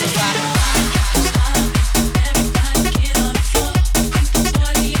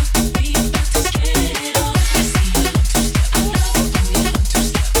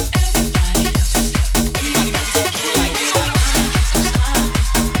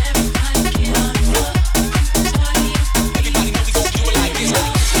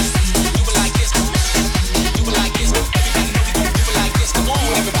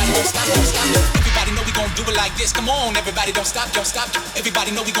 Come on, everybody, don't stop, don't stop.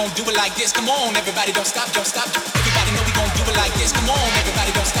 Everybody know we gon' do it like this. Come on, everybody, don't stop, don't stop. Everybody know we gon' do it like this. Come on,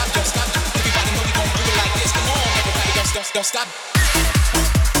 everybody, don't stop, don't stop. Everybody know we gon' do it like this. Come on, everybody, don't stop. Don't stop.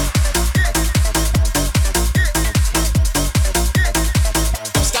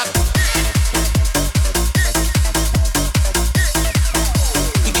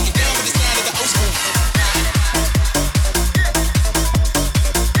 We can get down with the sound of the old school.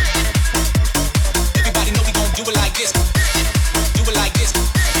 Everybody know we gon' do it like this. Do it like this.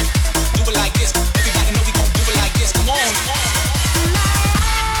 Do it like this. Everybody know we gon' do it like this. Come on.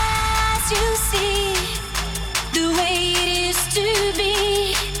 As you see the way it is to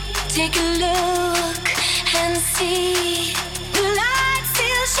be, take a look and see the light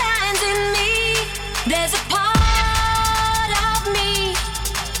still shines in me. There's a part of me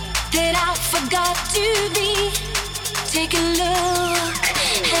that I forgot to be. Take a look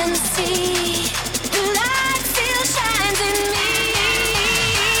and see the light still shines in me.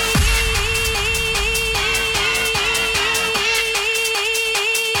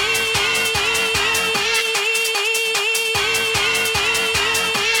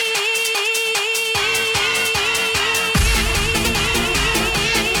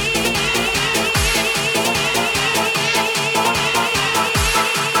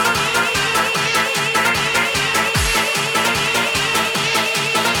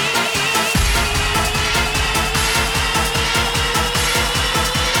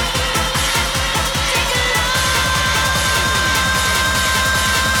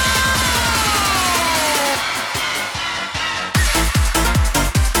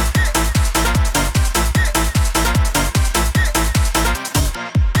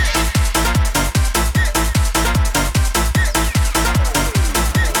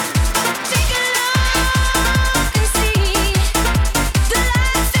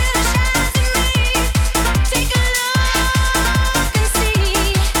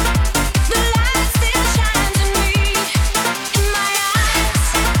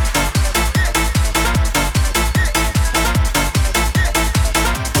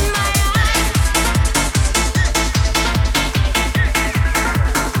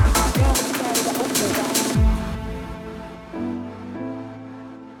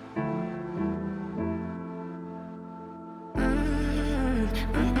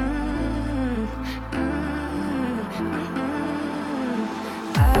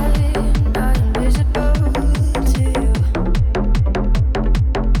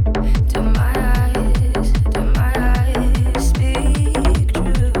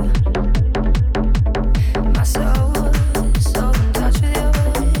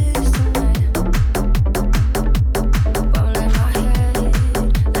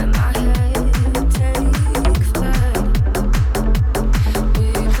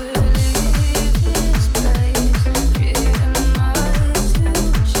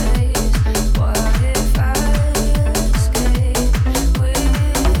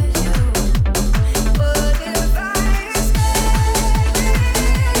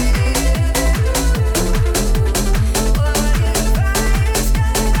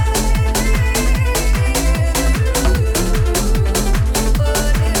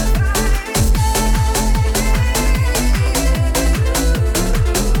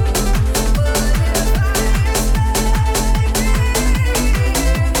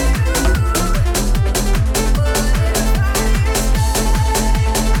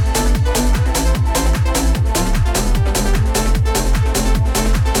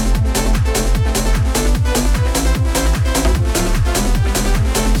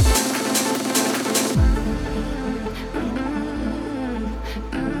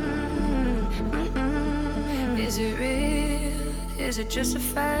 is it just a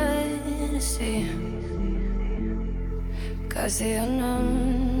fantasy? 'Cause the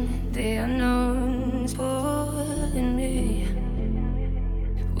unknown's pulling me.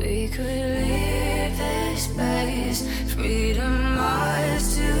 We could leave this space, freedom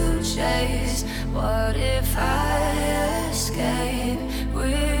ours to chase. What if I escape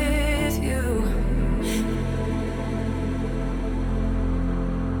with you?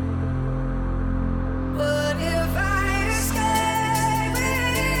 What if I escape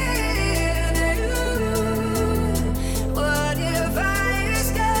with you? What if I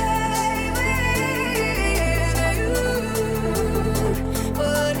escape with you?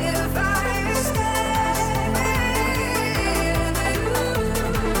 What if I escape with you?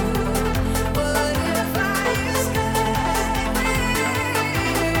 What if I escape with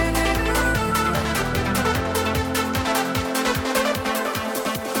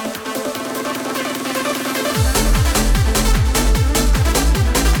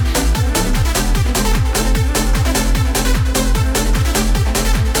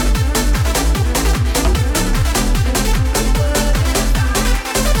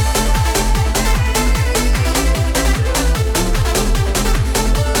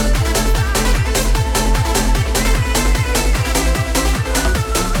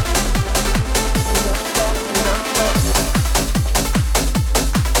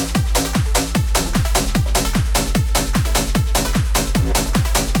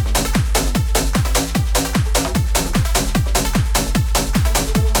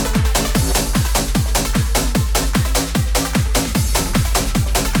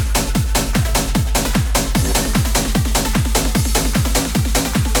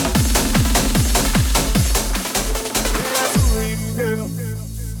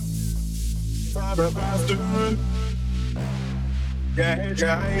Yeah, your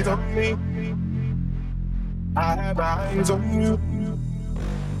eyes on me. I have my eyes on you.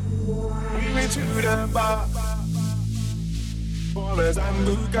 We went to the bar for a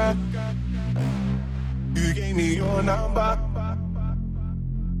Zambuca. You gave me your number,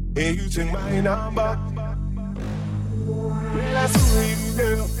 and you took my number. Well, I saw you,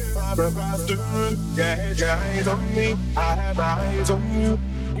 girl, from across the room. Yeah, your eyes on me. I have my eyes on you.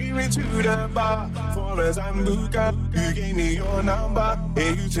 We went to the bar for a Zambuca. You gave me your number,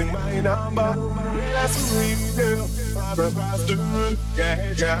 and you took my number. Well, I saw you, girl, from across the room.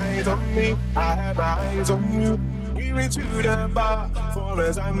 Yeah, your eyes on me. I have my eyes on you. We went to the bar for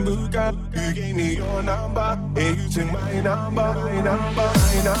a Zambuca. You gave me your number, and you took my number, my number,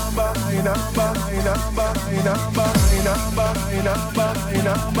 my number, my number, my number, my number, my number, my number,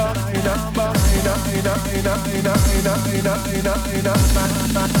 my number, my number,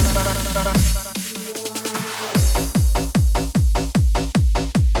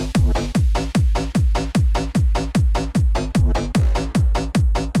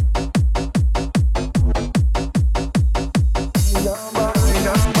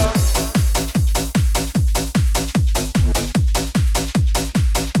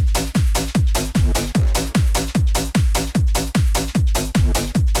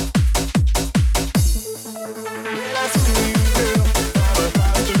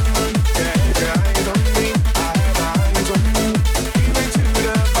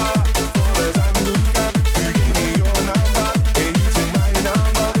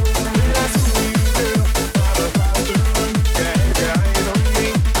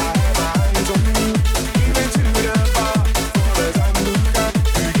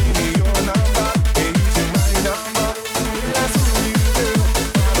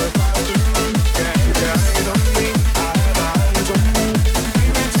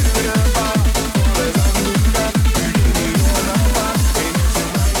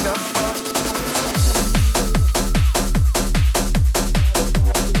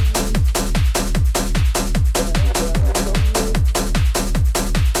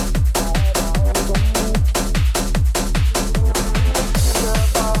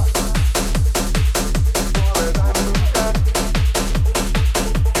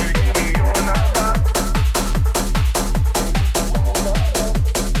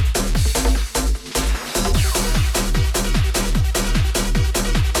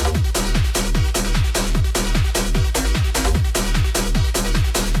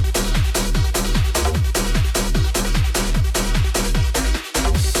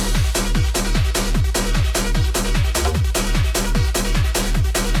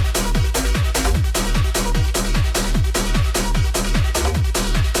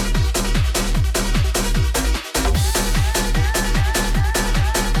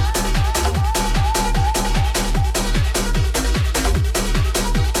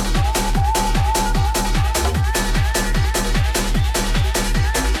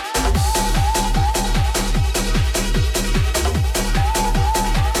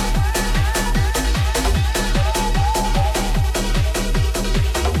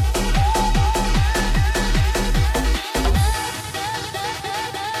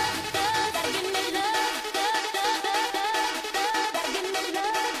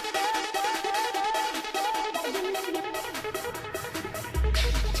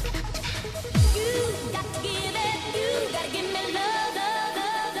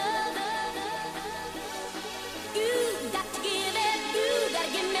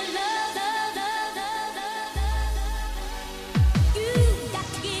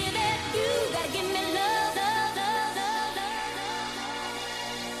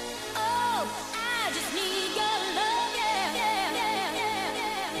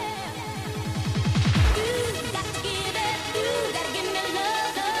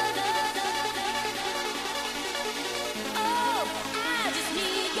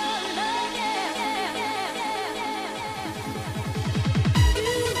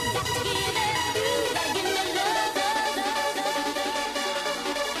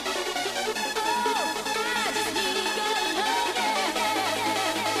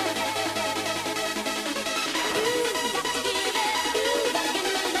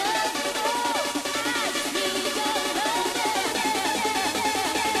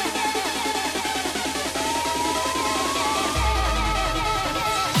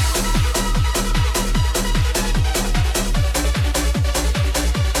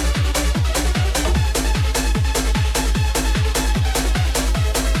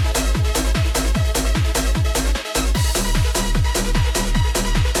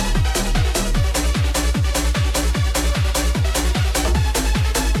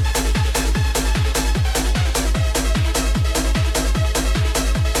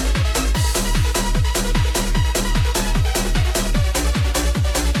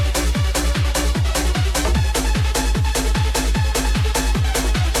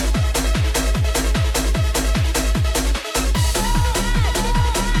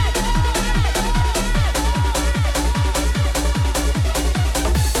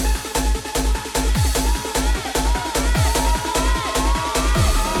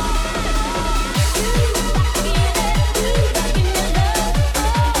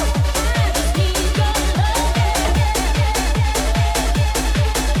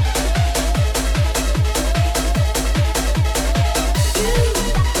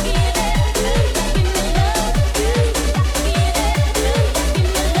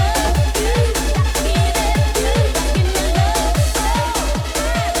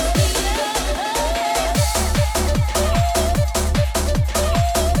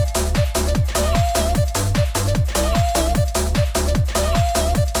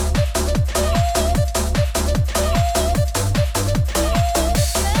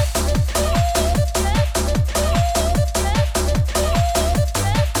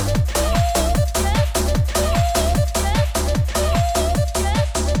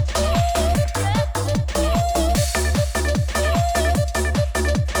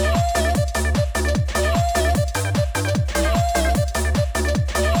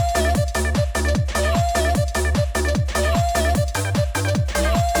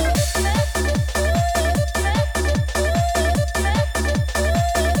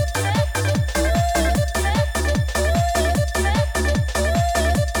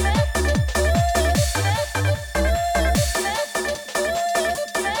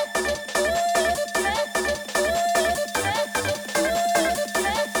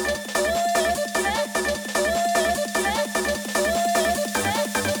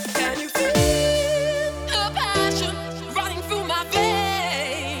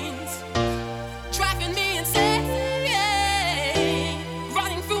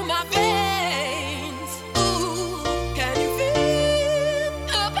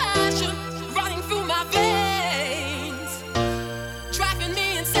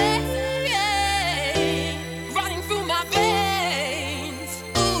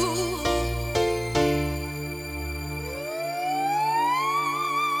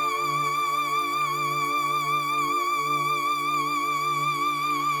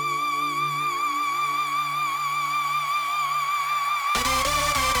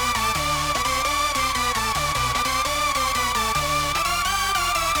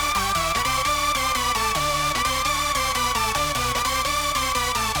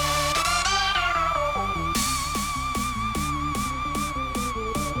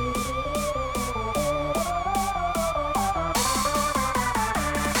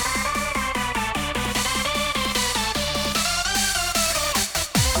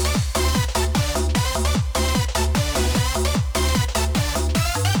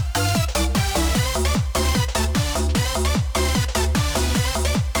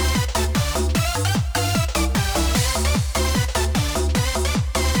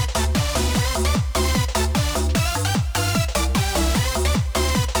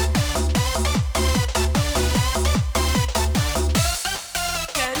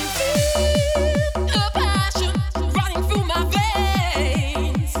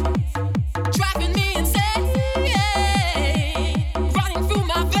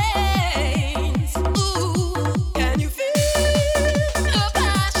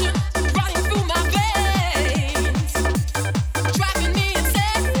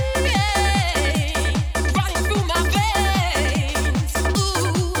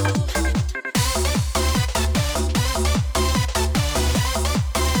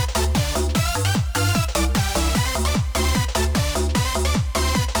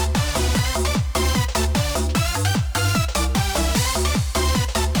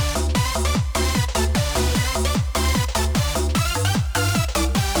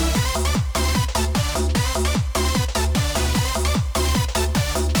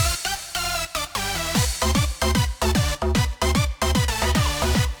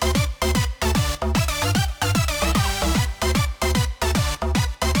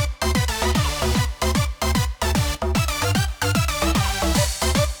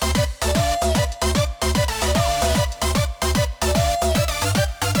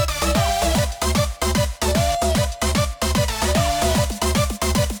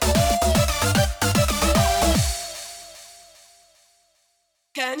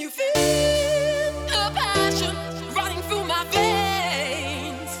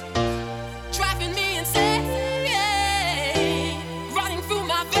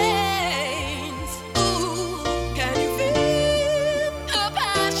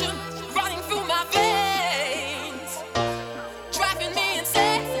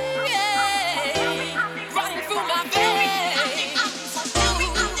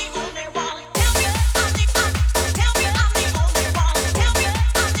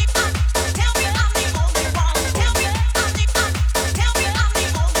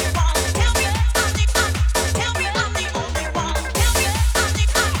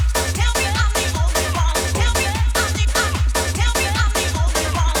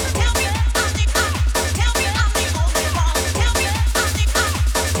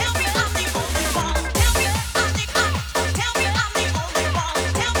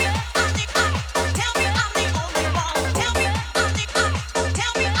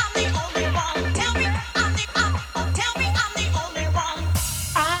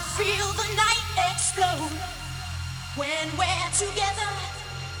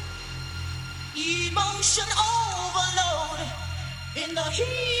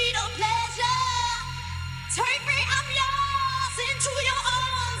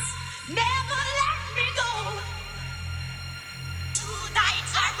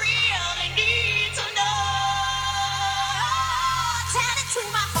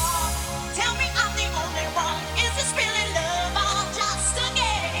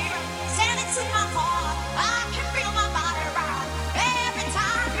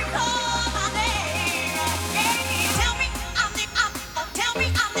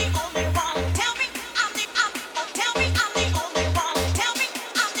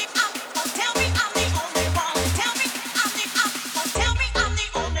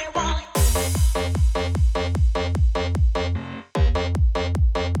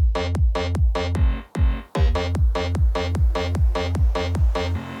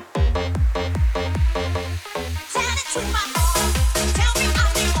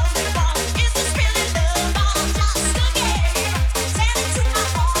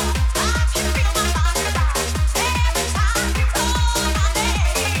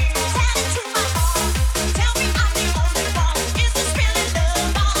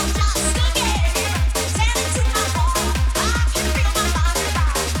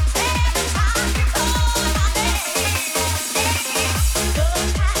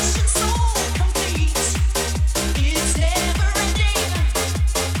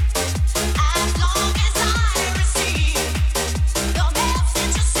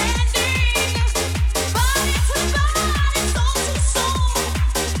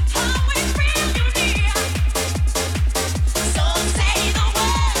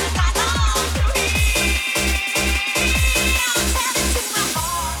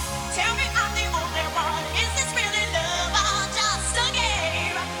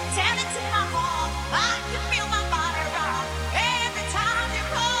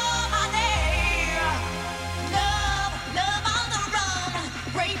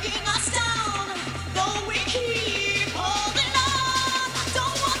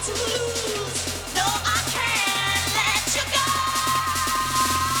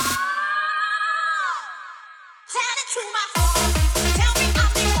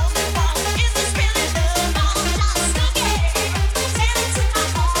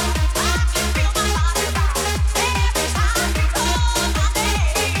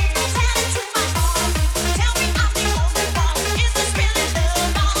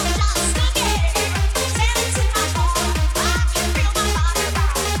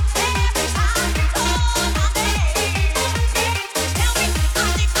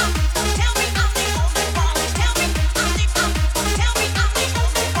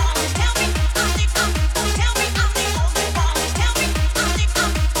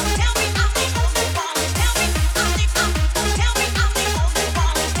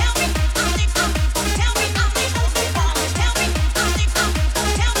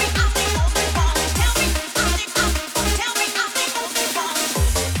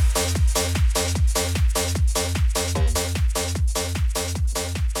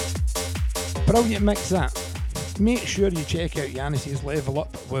 Brilliant mix that. Make sure you check out Yanis's Level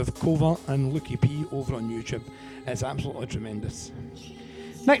Up with Cova and Lucky P over on YouTube. It's absolutely tremendous.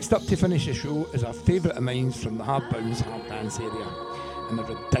 Next up to finish the show is a favourite of mine from the Hard Bounce Hard Dance area and a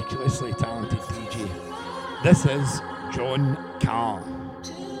ridiculously talented DJ. This is John Carr.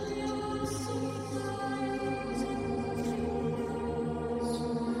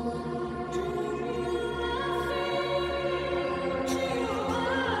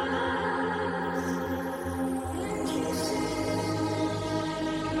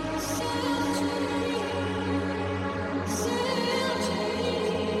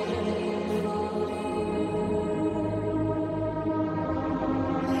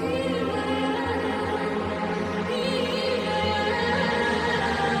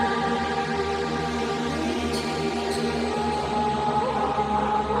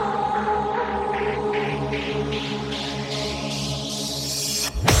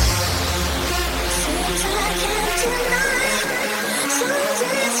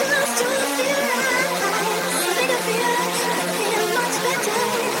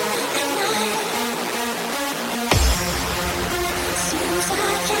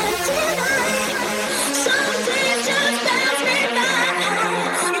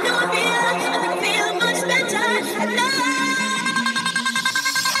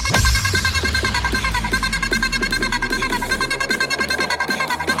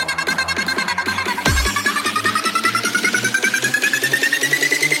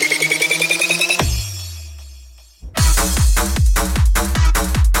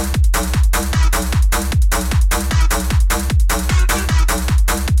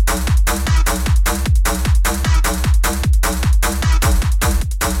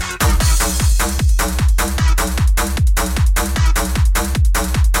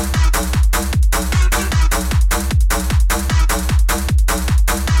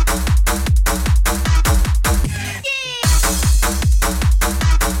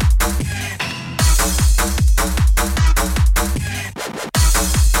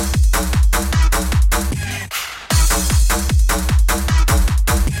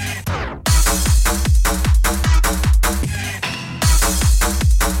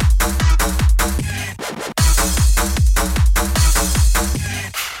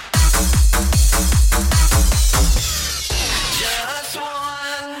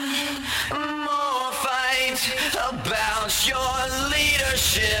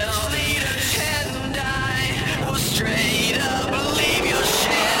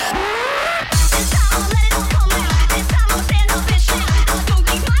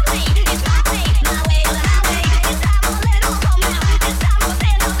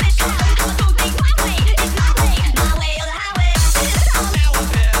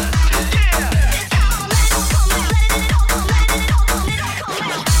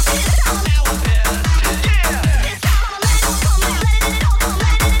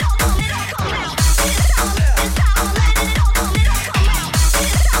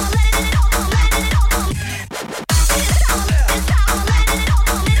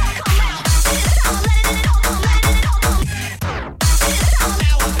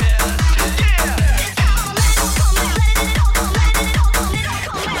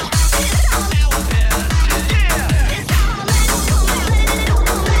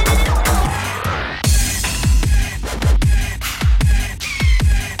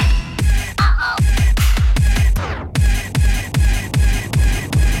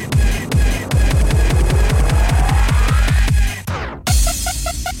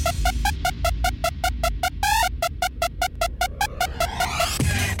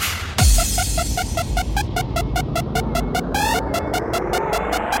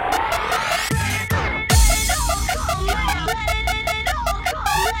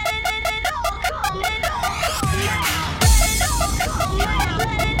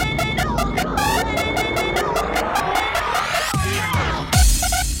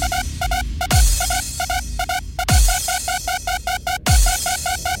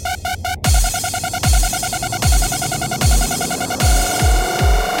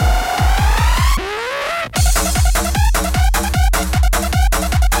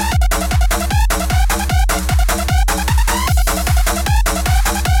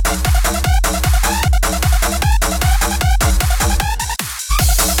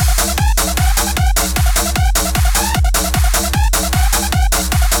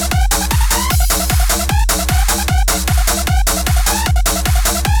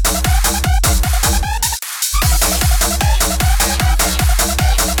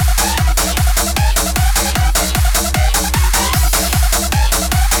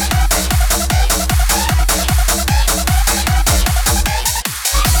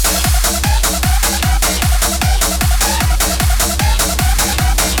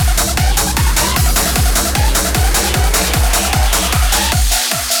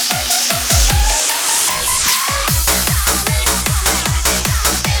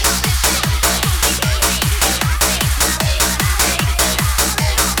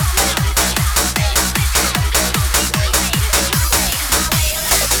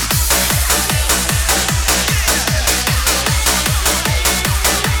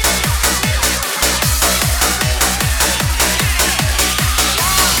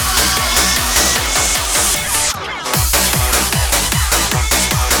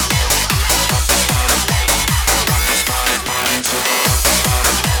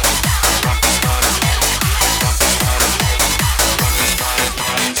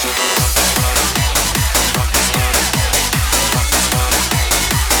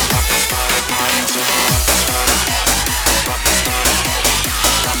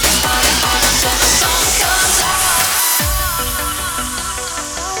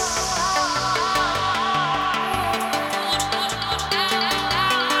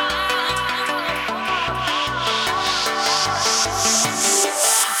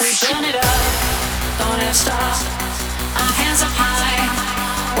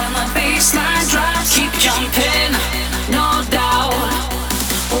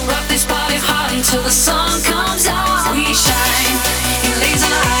 till the sun comes out. We shine in laser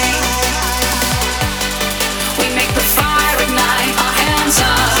light. We make the fire ignite. Our hands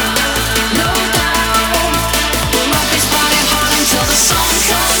up, no doubt. We'll rock this party hard until the sun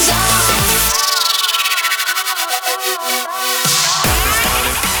comes out. Rock this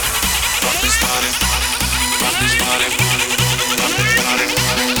party, rock this party, rock this party, rock this party,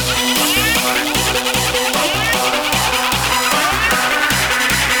 rock this party.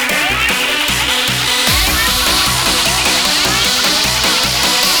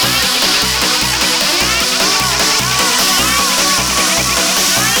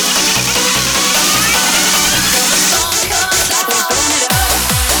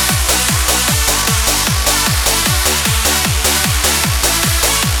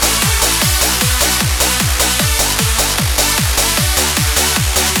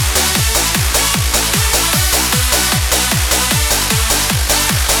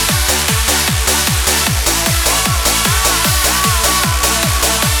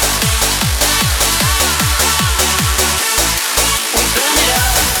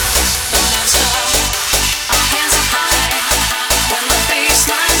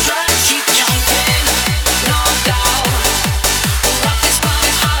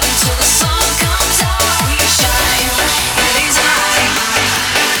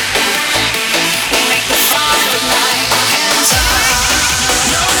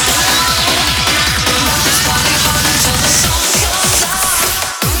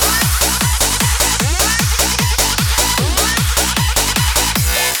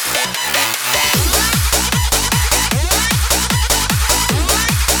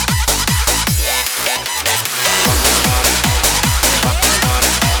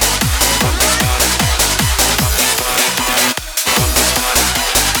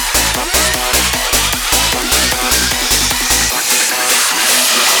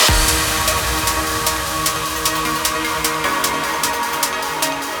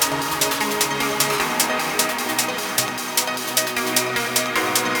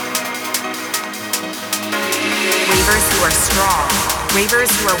 Ravers who are strong, ravers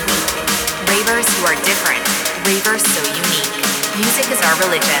who are weak, ravers who are different, ravers so unique. Music is our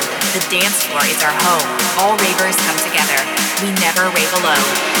religion, the dance floor is our home. All ravers come together, we never rave alone.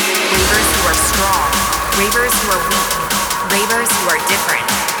 Ravers who are strong, ravers who are weak, ravers who are different,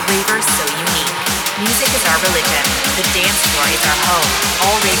 ravers so unique. Music is our religion, the dance floor is our home.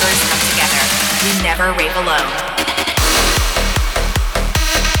 All ravers come together, we never rave alone.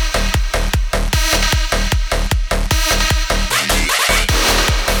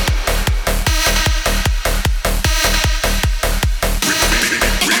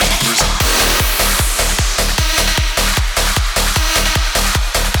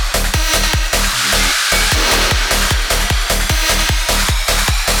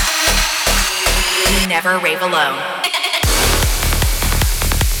 Never rave alone.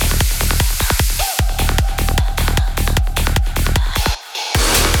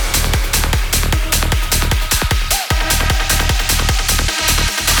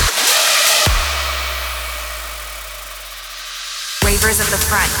 Ravers at the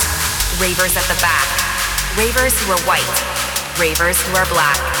front, ravers at the back, ravers who are white, ravers who are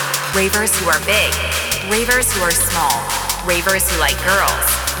black, ravers who are big, ravers who are small, ravers who like girls,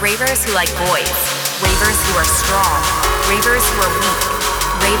 ravers who like boys. Ravers who are strong, ravers who are weak,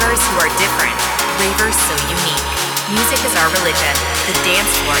 ravers who are different, ravers so unique. Music is our religion, the dance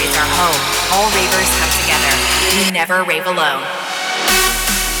floor is our home. All ravers come together, we never rave alone.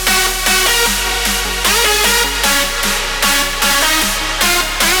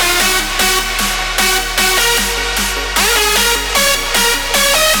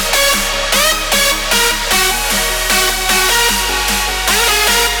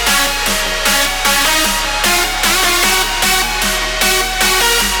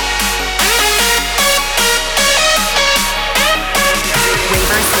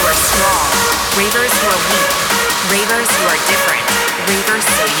 Ravers who are weak, ravers who are different, ravers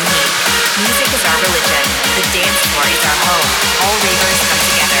so unique. Music is our religion, the dance floor is our home. All ravers come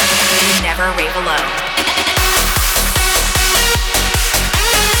together, we never rave alone.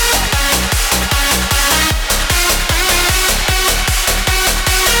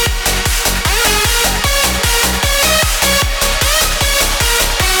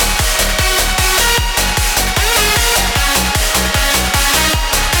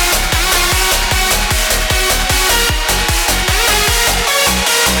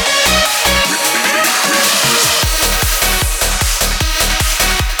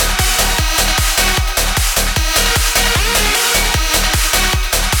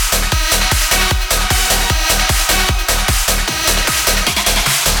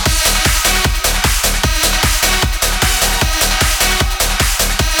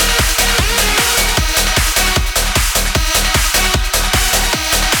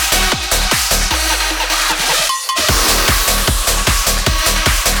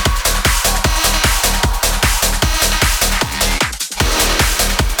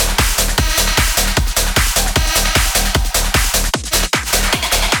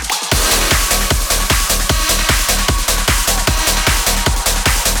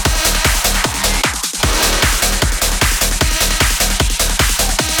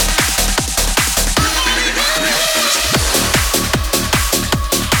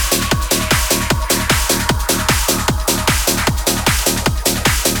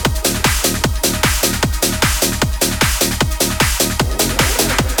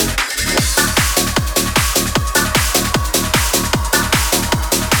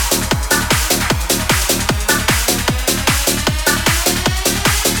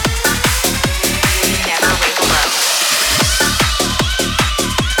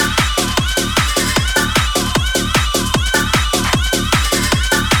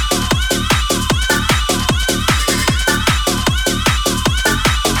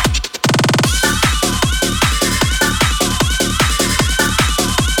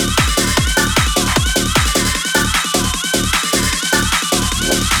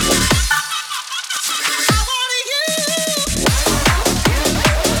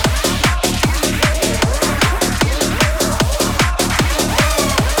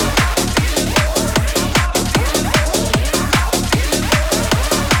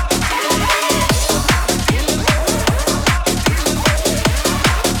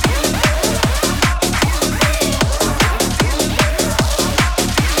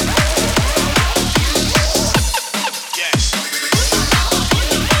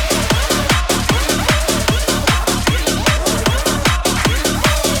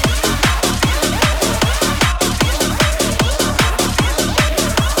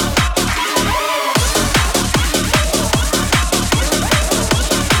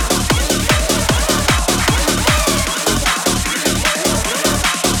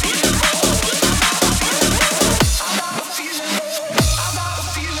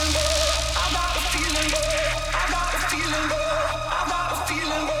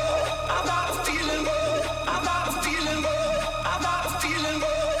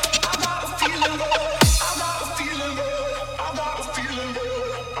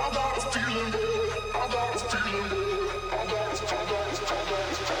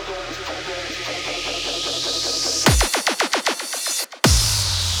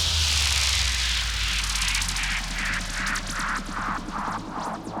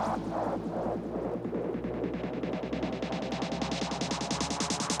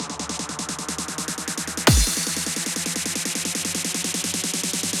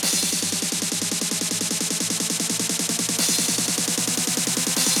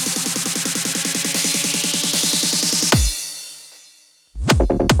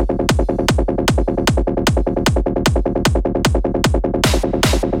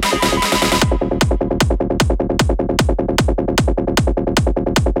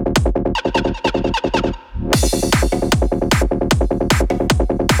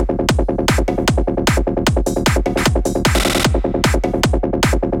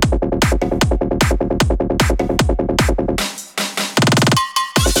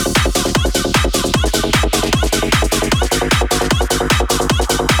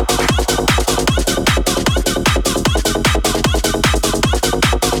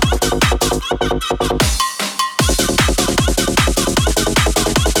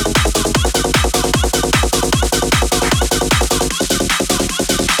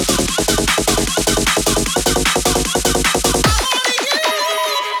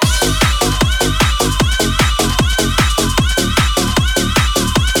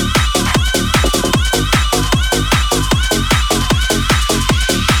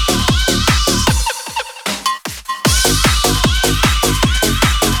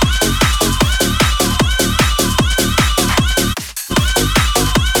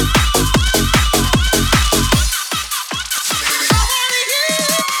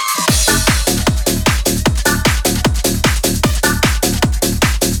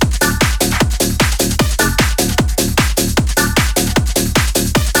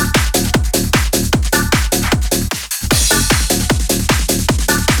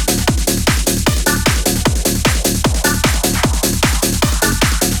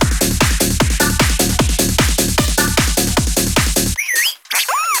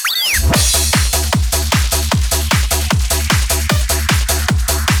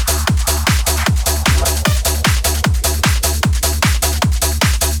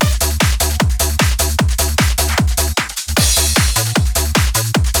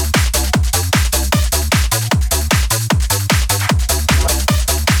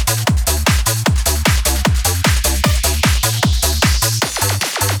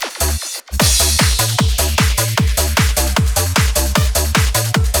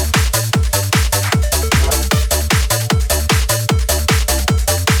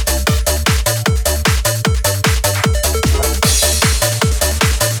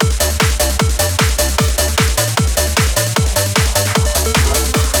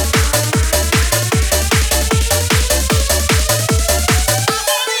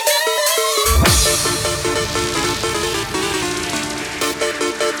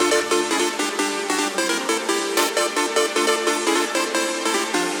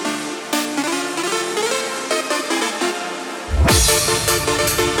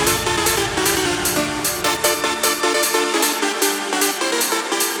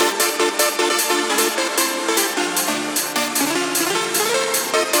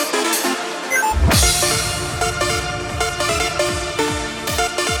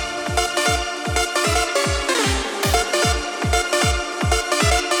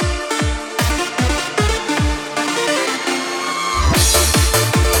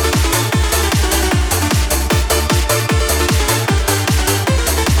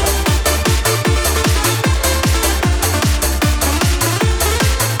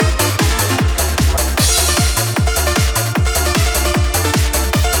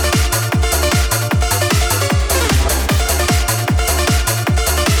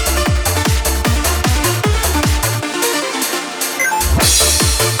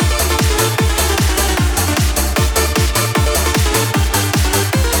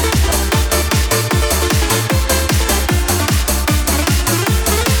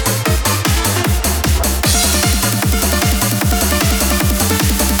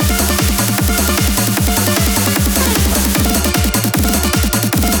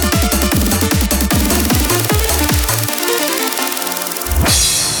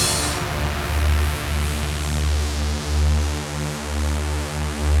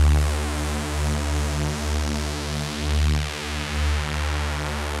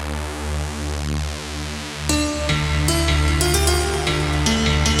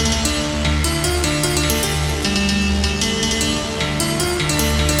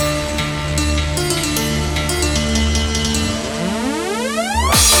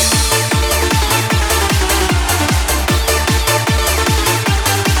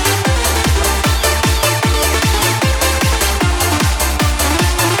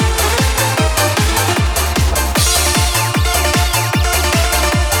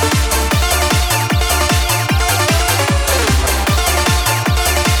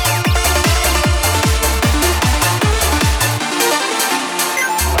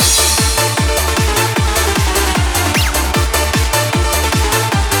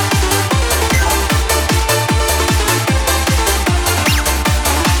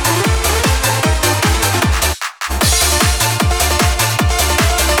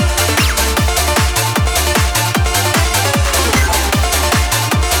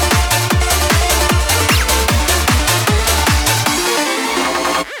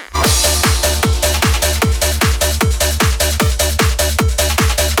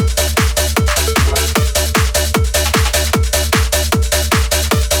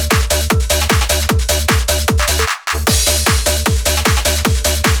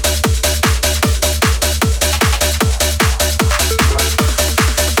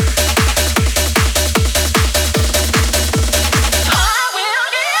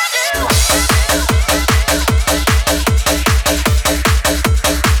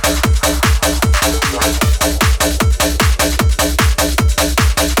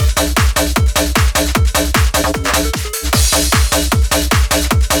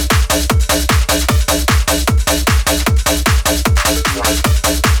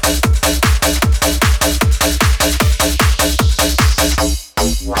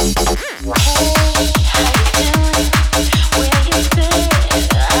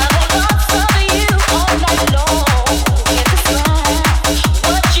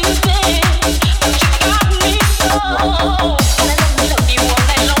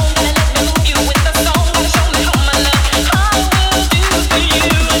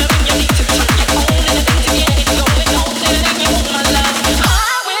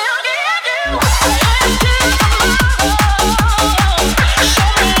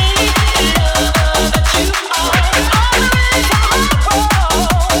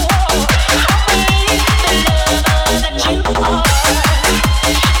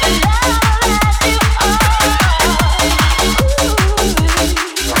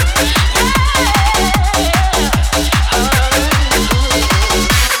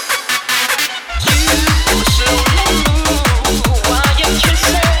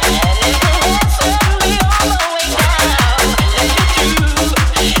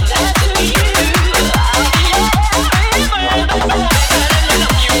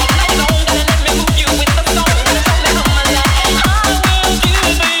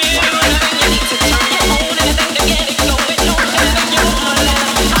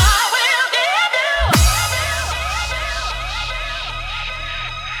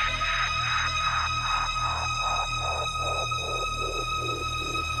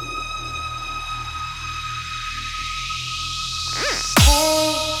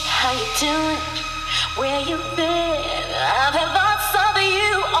 How you doing? Where you been? I've had thoughts of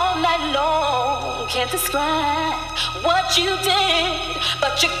you all night long. Can't describe what you did,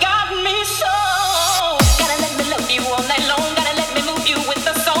 but you got me so. Gotta let me love you all night long. Gotta let me move you with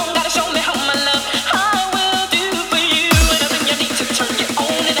the song. Gotta show me how my love I will do for you. Anything you need to turn you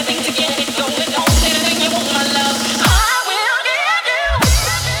on, anything to get it going on, anything you want, my love I will give you.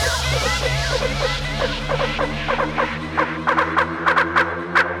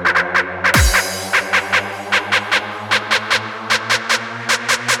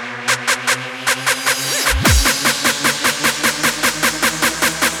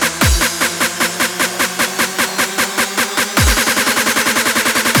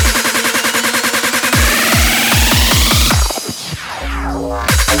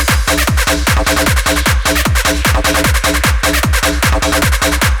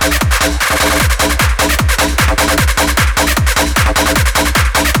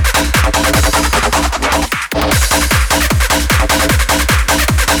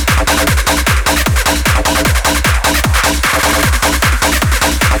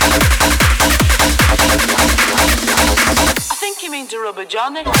 I think you mean to rubber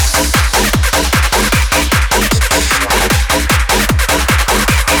Johnny. Can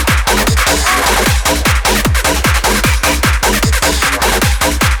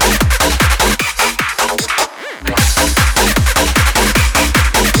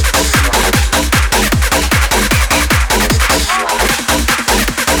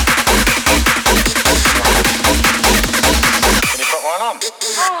you put one on?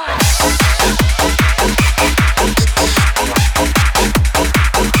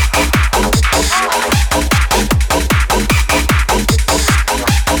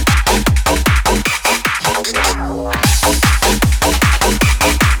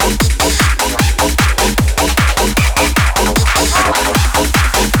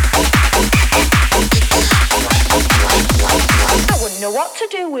 I wouldn't know what to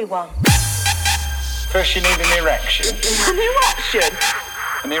do with one. First you need an erection. An erection?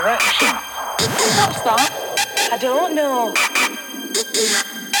 An erection? What's that? I don't know. Do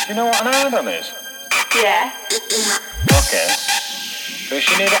you know what an hard-on is? Yeah. Okay. First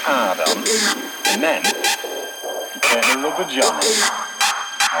you need a hard-on, and then you take the rubber Johnny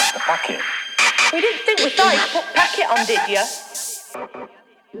out the packet. We didn't think we thought you'd put packet on, did you?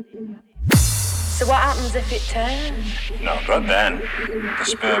 So what happens if it turns? No good then. The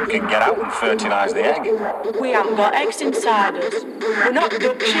sperm can get out and fertilise the egg. We haven't got eggs inside us. We're not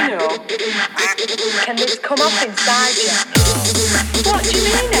ducks, you know. Can this come off inside you? What do you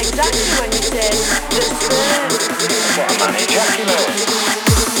mean exactly when you say the sperm? What a man ejaculates.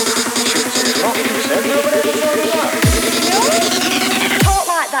 Shoots his luck, you said. Nobody ever told you that. No? Talk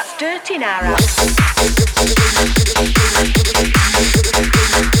like that's dirty now, Ralph.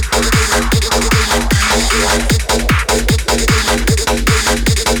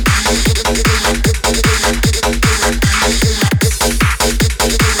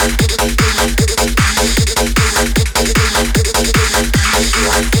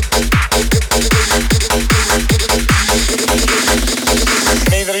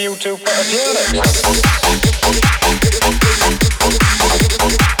 Neither of you two put a Durex.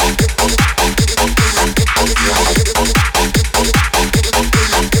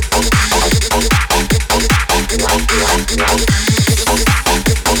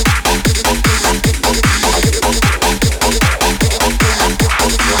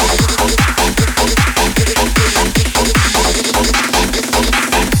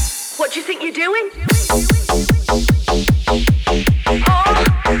 What do you think you're doing?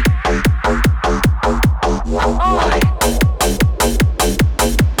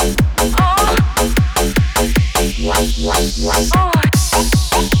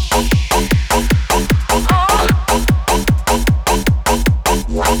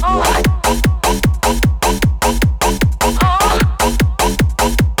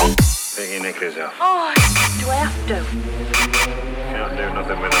 Take your knickers off. Oh, do I have to? Can't do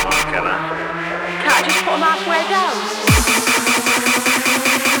nothing with them on, can I? Can't I just put them halfway down?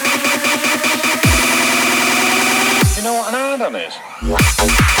 Do you know what an hard-on is?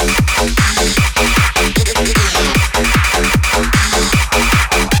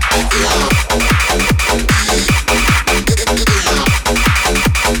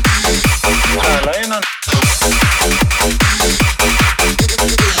 Try laying on.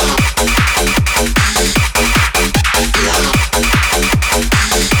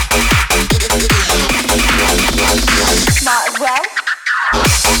 Might as well.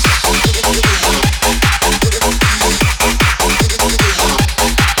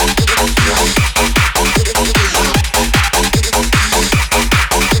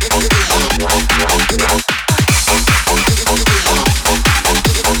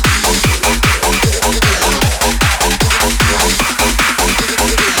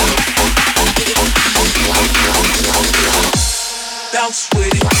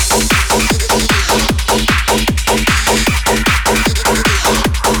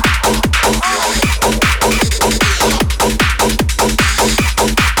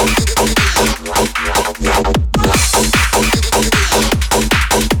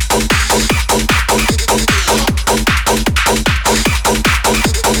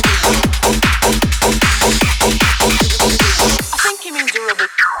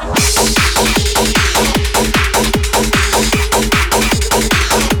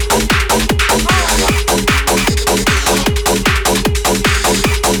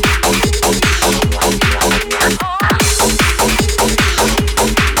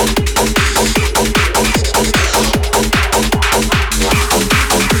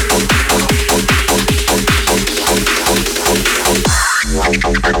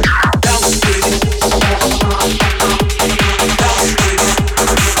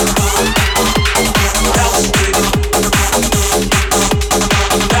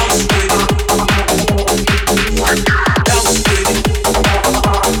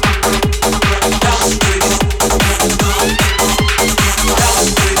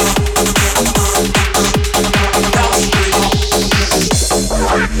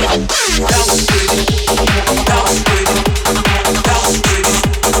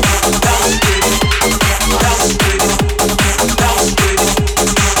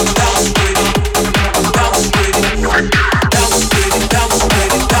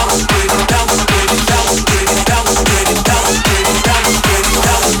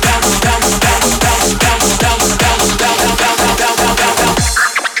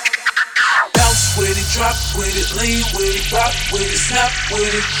 drop with it, lean with it, rock with it, snap with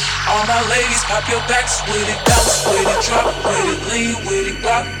it. All my ladies, pop your backs with it, bounce with it, drop with it, lean with it,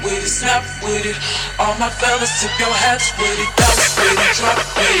 rock with it, snap with it. All my fellas, tip your hats with it, bounce with it, drop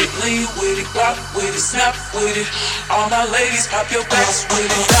with it, lean with it, rock with it, snap with it. All my ladies, pop your backs with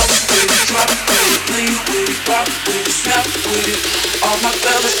it, bounce with it, drop with it, lean with it, rock with it, snap with it. All my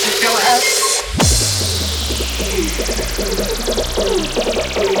fellas, tip your hats.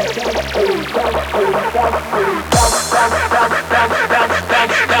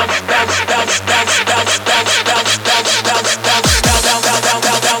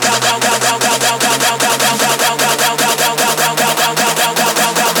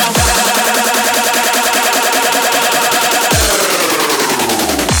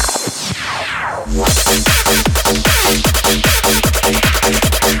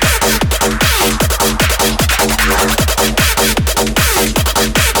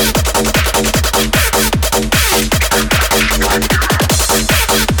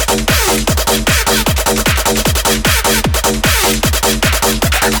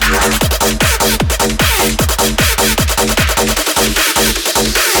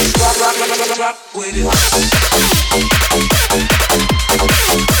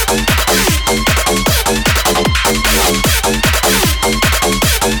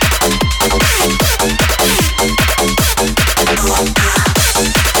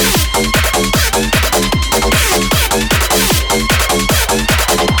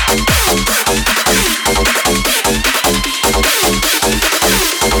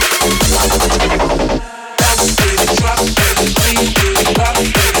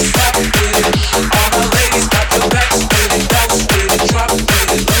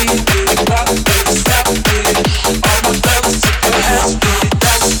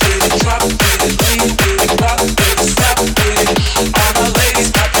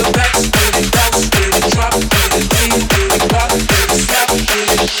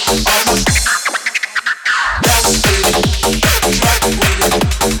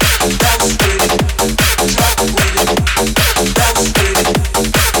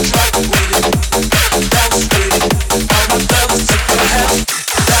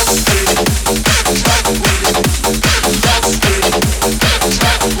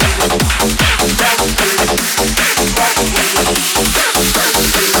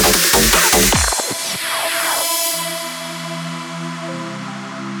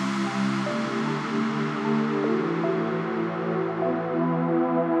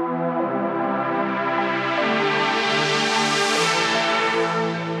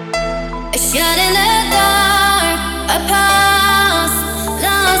 Shut in the dark, a past,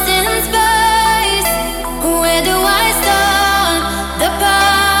 lost in space. Where do I start? The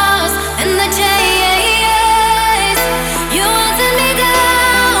past and the chase. You hunted me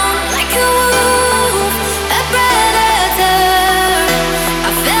down like a wolf, a predator.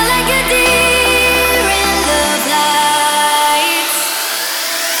 I felt like a deer in the lights.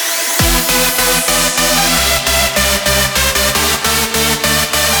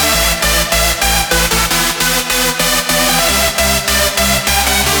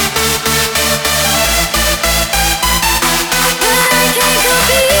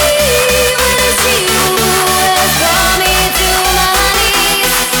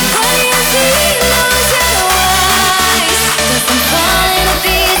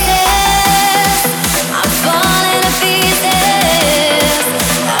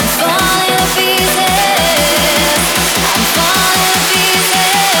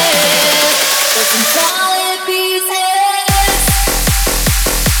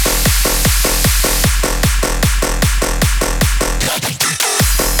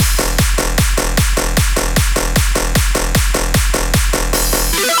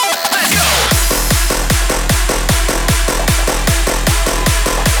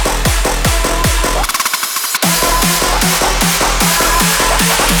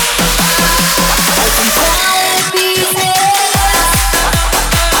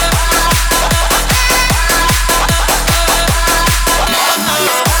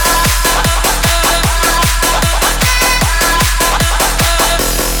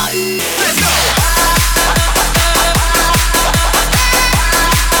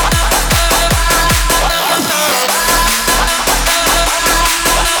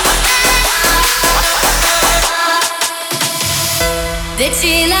 Did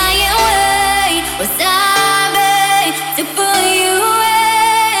she lie in wait? Was I made to pull you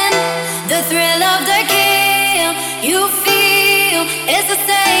in? The thrill of the kill you feel is the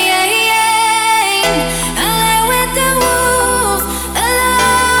same. I lay with the wolves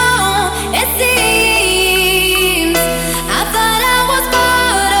alone. It seems I thought I was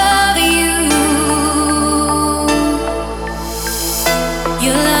part of you.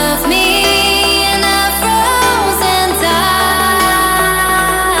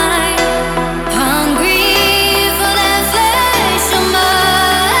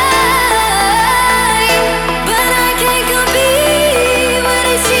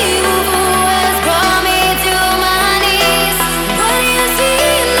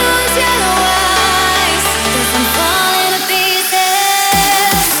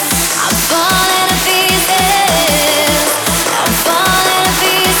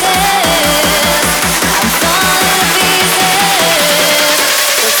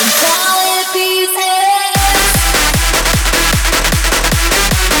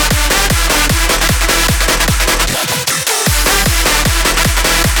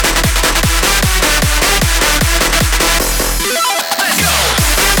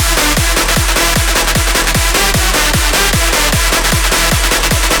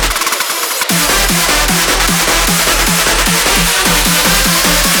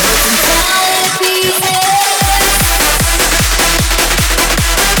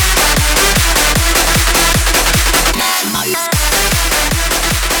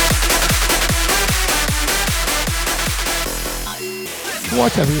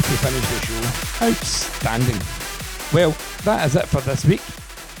 What a way to finish the show. Outstanding. Well, that is it for this week.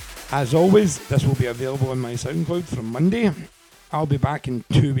 As always, this will be available on my SoundCloud from Monday. I'll be back in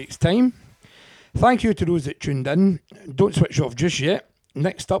 2 weeks' time. Thank you to those that tuned in. Don't switch off just yet.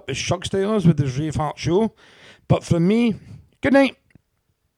 Next up is Shug Stylers with his Rave Heart Show. But from me, good night.